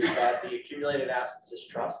process is that the accumulated absences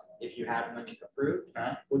trust, if you have money approved,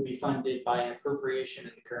 would be funded by an appropriation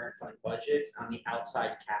in the current fund budget on the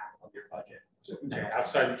outside cap of your budget. Okay,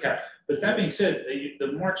 outside the cap. But that being said,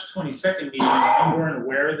 the March 22nd meeting, you weren't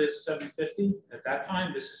aware of this 750 at that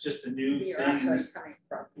time? This is just a new You're thing actually coming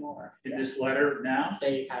across more. in this letter now?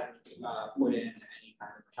 They haven't put in any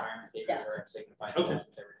kind of retirement date or it signified to us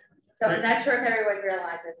that they were doing. So I'm not sure if everyone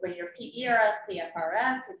realizes when your PERS,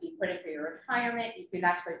 PFRS, if you put it for your retirement, you can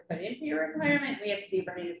actually put it in for your retirement. We have to be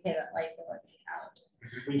ready to pay that liability out.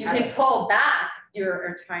 You can pull back your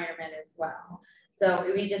retirement as well. So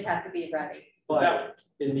we just have to be ready. But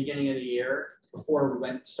in the beginning of the year, before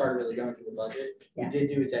we started really going through the budget, we did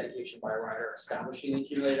do a dedication by a writer establishing the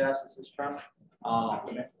accumulated absences trust. I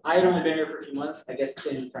had only been here for a few months. I guess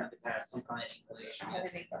Kim and Frank had some kind of inclination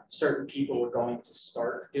that certain people were going to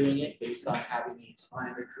start doing it based on having the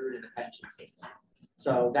time accrued in the pension system.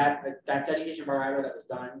 So that dedication by writer that was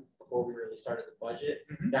done before we really started the budget,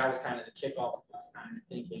 that was kind of the kickoff of us kind of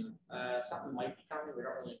thinking something might be coming. We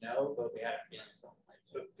don't really know, but we had a feeling something might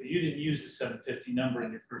be. But you didn't use the 750 number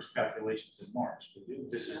in your first calculations in March, did you?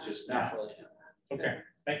 This is just now. Okay,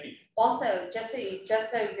 thank you. Also, just so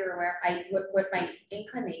you're aware, what my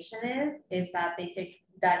inclination is that they think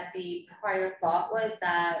that the prior thought was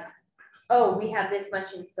that, oh, we have this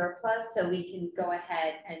much in surplus, so we can go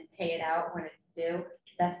ahead and pay it out when it's due.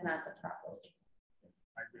 That's not the proper.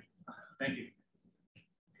 I agree. Thank you.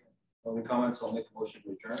 Other comments? I'll make a motion to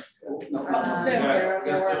adjourn. There's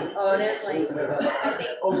like, I think.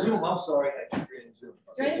 Oh, Zoom, I'm sorry. I keep reading Zoom. Is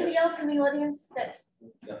there anybody else in the audience that?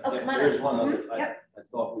 Yeah, Oh, come on. There's one other. Yep. I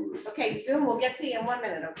thought we were. Okay, Zoom, we'll get to you in 1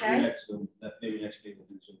 minute, okay? Next Zoom, maybe next meeting we'll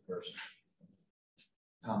do Zoom first.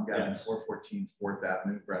 Tom Gavin, 414 4th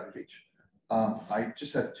Avenue, Bradley Beach. I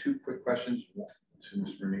just had two quick questions to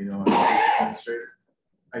Mr. Menino and the administrator.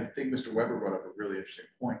 I think Mr. Weber brought up a really interesting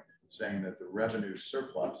point, saying that the revenue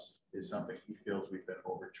surplus is something he feels we've been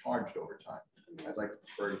overcharged over time. I'd like to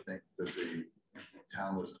prefer to think that the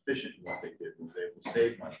town was efficient in what they did and was able to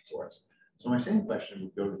save money for us. So my same question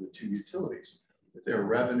would go to the two utilities. If there are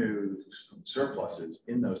revenue surpluses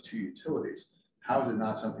in those two utilities, how is it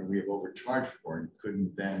not something we have overcharged for and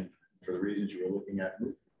couldn't then, for the reasons you were looking at,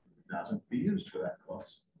 doesn't be used for that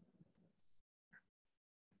cause?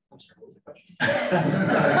 I'm sorry, what was the question?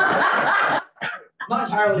 I'm not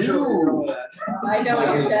entirely sure. I know.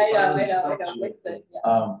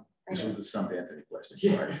 This was the Sump Anthony question,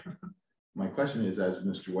 sorry. My question is, as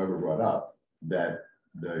Mr. Weber brought up, that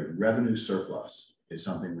the revenue surplus is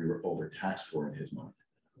something we were overtaxed for in his mind.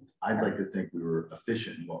 I'd like to think we were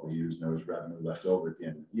efficient in what we used and there was revenue left over at the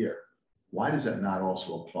end of the year. Why does that not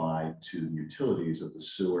also apply to the utilities of the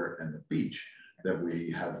sewer and the beach, that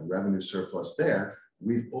we have revenue surplus there,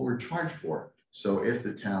 we've overcharged for? So if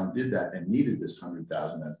the town did that and needed this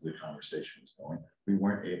 100,000 as the conversation was going, we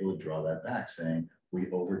weren't able to draw that back, saying we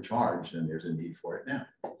overcharged and there's a need for it now.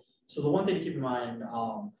 So the one thing to keep in mind,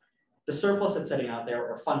 the surplus that's sitting out there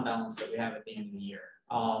or fund balance that we have at the end of the year.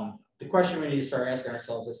 The question we need to start asking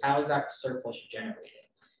ourselves is how is that surplus generated?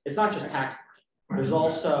 It's not just tax money. There's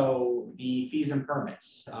also the fees and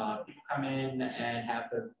permits. People come in and have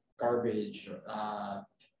their garbage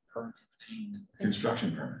permit.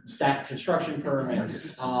 Construction permits. That construction permits.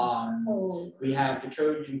 We have the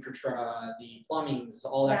code and the plumbings,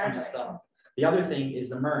 all that kind of stuff. The other thing is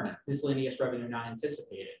the MRNA, miscellaneous revenue not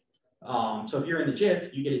anticipated. So if you're in the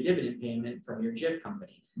JIF, you get a dividend payment from your JIF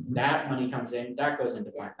company. That money comes in, that goes into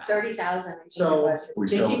fund balance. 30,000. So We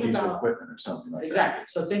sell a thinking piece of about equipment or something like that. exactly.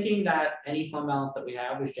 So thinking that any fund balance that we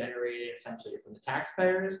have was generated essentially from the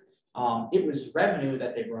taxpayers. It was revenue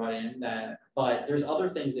that they brought in but there's other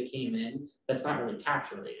things that came in that's not really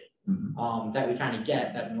tax related. That we kind of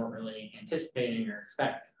get that we weren't really anticipating or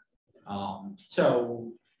expecting.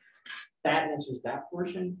 So that answers that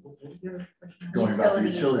portion. What was the other question? Going about the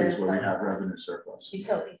Utilities utilities where we surplus. have revenue surplus.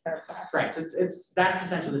 Utility surplus. Right, so that's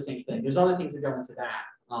essentially the same thing. There's other things that go into that.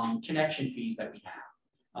 Connection fees that we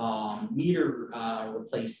have, meter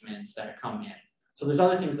replacements that come in. So there's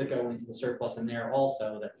other things that go into the surplus in there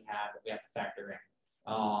also that we have to factor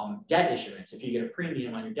in. Debt issuance, if you get a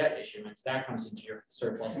premium on your debt issuance, that comes into your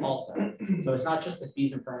surplus also. So it's not just the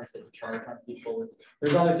fees and permits that you charge on people,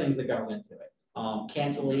 there's other things that go into it.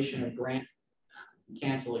 Cancellation of grant,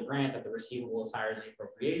 cancel a grant that the receivable is higher than the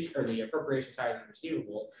appropriation, or the appropriation is higher than the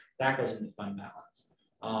receivable, that goes into fund balance.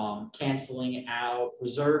 Canceling out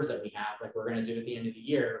reserves that we have, like we're going to do at the end of the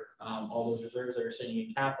year, all those reserves that are sitting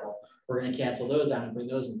in capital, we're going to cancel those out and bring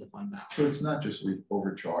those into fund balance. So it's not just we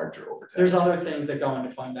overcharge or overtax. There's other things that go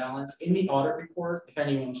into fund balance. In the audit report, if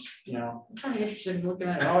anyone's, I'm kind of interested in looking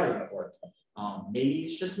at an audit report. Maybe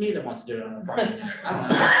it's just me that wants to do it on a Friday night.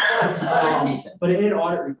 I don't know. But in an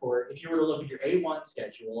audit report, if you were to look at your A1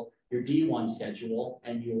 schedule, your D1 schedule,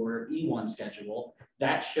 and your E1 schedule,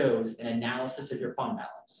 that shows an analysis of your fund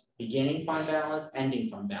balance, beginning fund balance, ending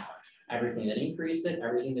fund balance, everything that increased it,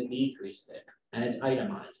 everything that decreased it, and it's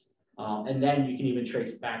itemized. And then you can even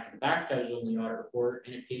trace it back to the back schedule in the audit report,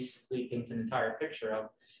 and it basically paints an entire picture of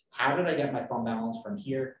how did I get my fund balance from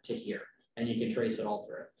here to here? And you can trace it all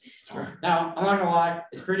through. Now, I'm not gonna lie,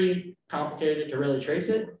 it's pretty complicated to really trace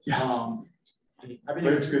it. But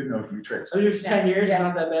it's good to know if you trace. I've been doing it for 10 years, it's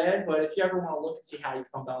not that bad, but if you ever want to look and see how your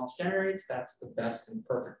fund balance generates, that's the best and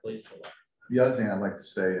perfect place to look. The other thing I'd like to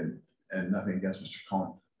say, and nothing against Mr.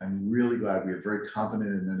 Cohen, I'm really glad we have very competent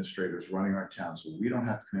administrators running our town, so we don't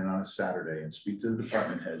have to come in on a Saturday and speak to the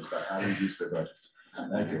department heads about how to reduce their budgets.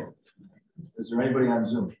 Thank you. Is there anybody on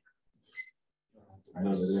Zoom? I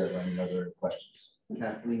know they're there. Any other questions?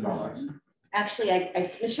 Kathleen. Actually,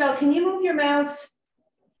 Michelle, can you move your mouse?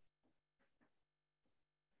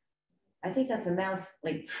 I think that's a mouse,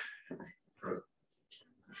 like.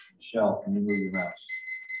 Michelle, can you move your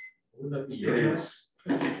mouse? It is.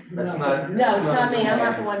 That's not. No, it's not me. I'm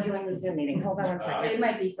not the one doing the Zoom meeting. Hold on one second. It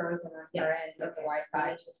might be frozen on your end with the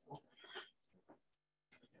Wi-Fi.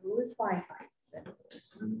 Who's Wi-Fi?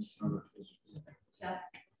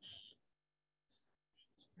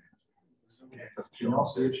 Can you all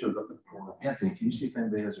see it shows up in the corner? Anthony, can you see if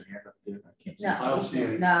anybody has their hand up there? I can't see. I don't see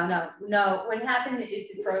any. No. What happened is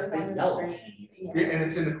it froze on the screen. Yeah, and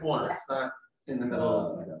it's in the corner. It's not in the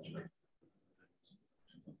middle.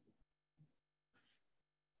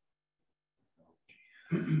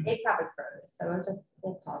 It probably froze, so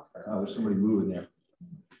we'll pause for. Oh, there's somebody moving there.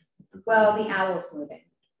 Well, the owl's moving.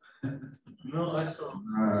 No, I saw.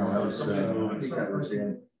 No, that was, I think that was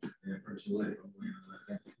the person.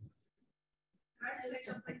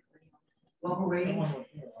 Well, we're waiting.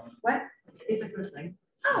 What? It's a good thing.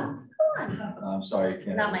 Oh, go on. I'm sorry,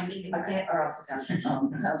 Ken. Not my meeting. Okay, or else done.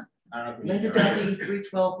 I don't know if Linda Dundee,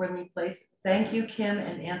 312 Brinley Place. Thank you, Kim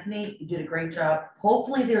and Anthony. You did a great job.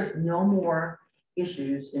 Hopefully there's no more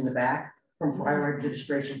issues in the back from prior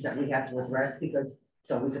administrations that we have to address because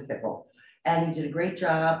it's always a pickle. And you did a great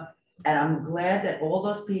job. And I'm glad that all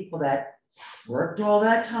those people that worked all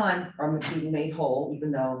that time are being made whole,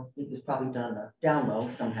 even though it was probably done down low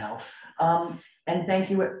somehow. And thank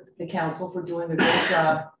you, the council, for doing a great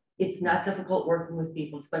job. It's not difficult working with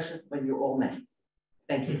people, especially when you're all men.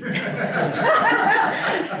 Thank you.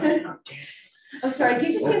 I'm sorry, can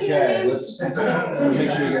you just give me your Okay, name? let's make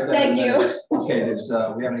sure you get that. Thank you. Okay,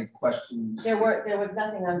 we have any questions? There was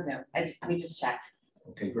nothing on Zoom. We just checked.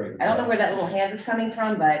 Okay, great. I don't know where that little hand is coming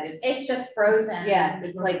from, but It's just frozen. yeah,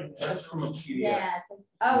 it's like. That's from a PDF. Yeah.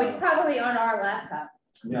 It's probably on our laptop.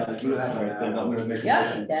 Yeah, I do have it. I'm gonna make a Yep,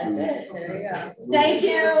 motion that's to- it. There you go. Thank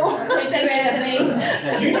you. Thanks,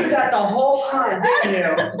 Anthony. You did that the whole time, didn't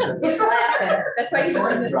you? His laptop happen. That's why you're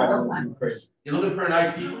doing this all the time. You looking for an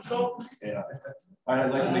IT consultant? Yeah.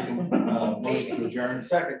 I'd like to make a motion to adjourn.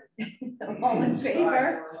 Second. All in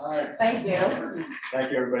favor? Thank you.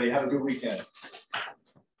 Thank you, everybody. Have a good weekend.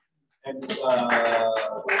 And, Oh,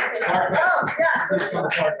 yes. let's go to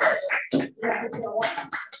Park Fest.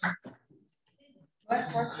 What,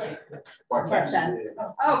 Park Fest?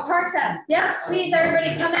 Oh, Park Fest. Yes, please,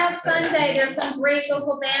 everybody come out Sunday. There's some great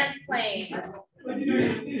local bands playing.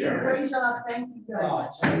 Great job, thank you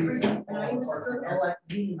guys. And I understood like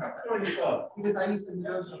these, because I used to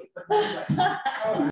negotiate.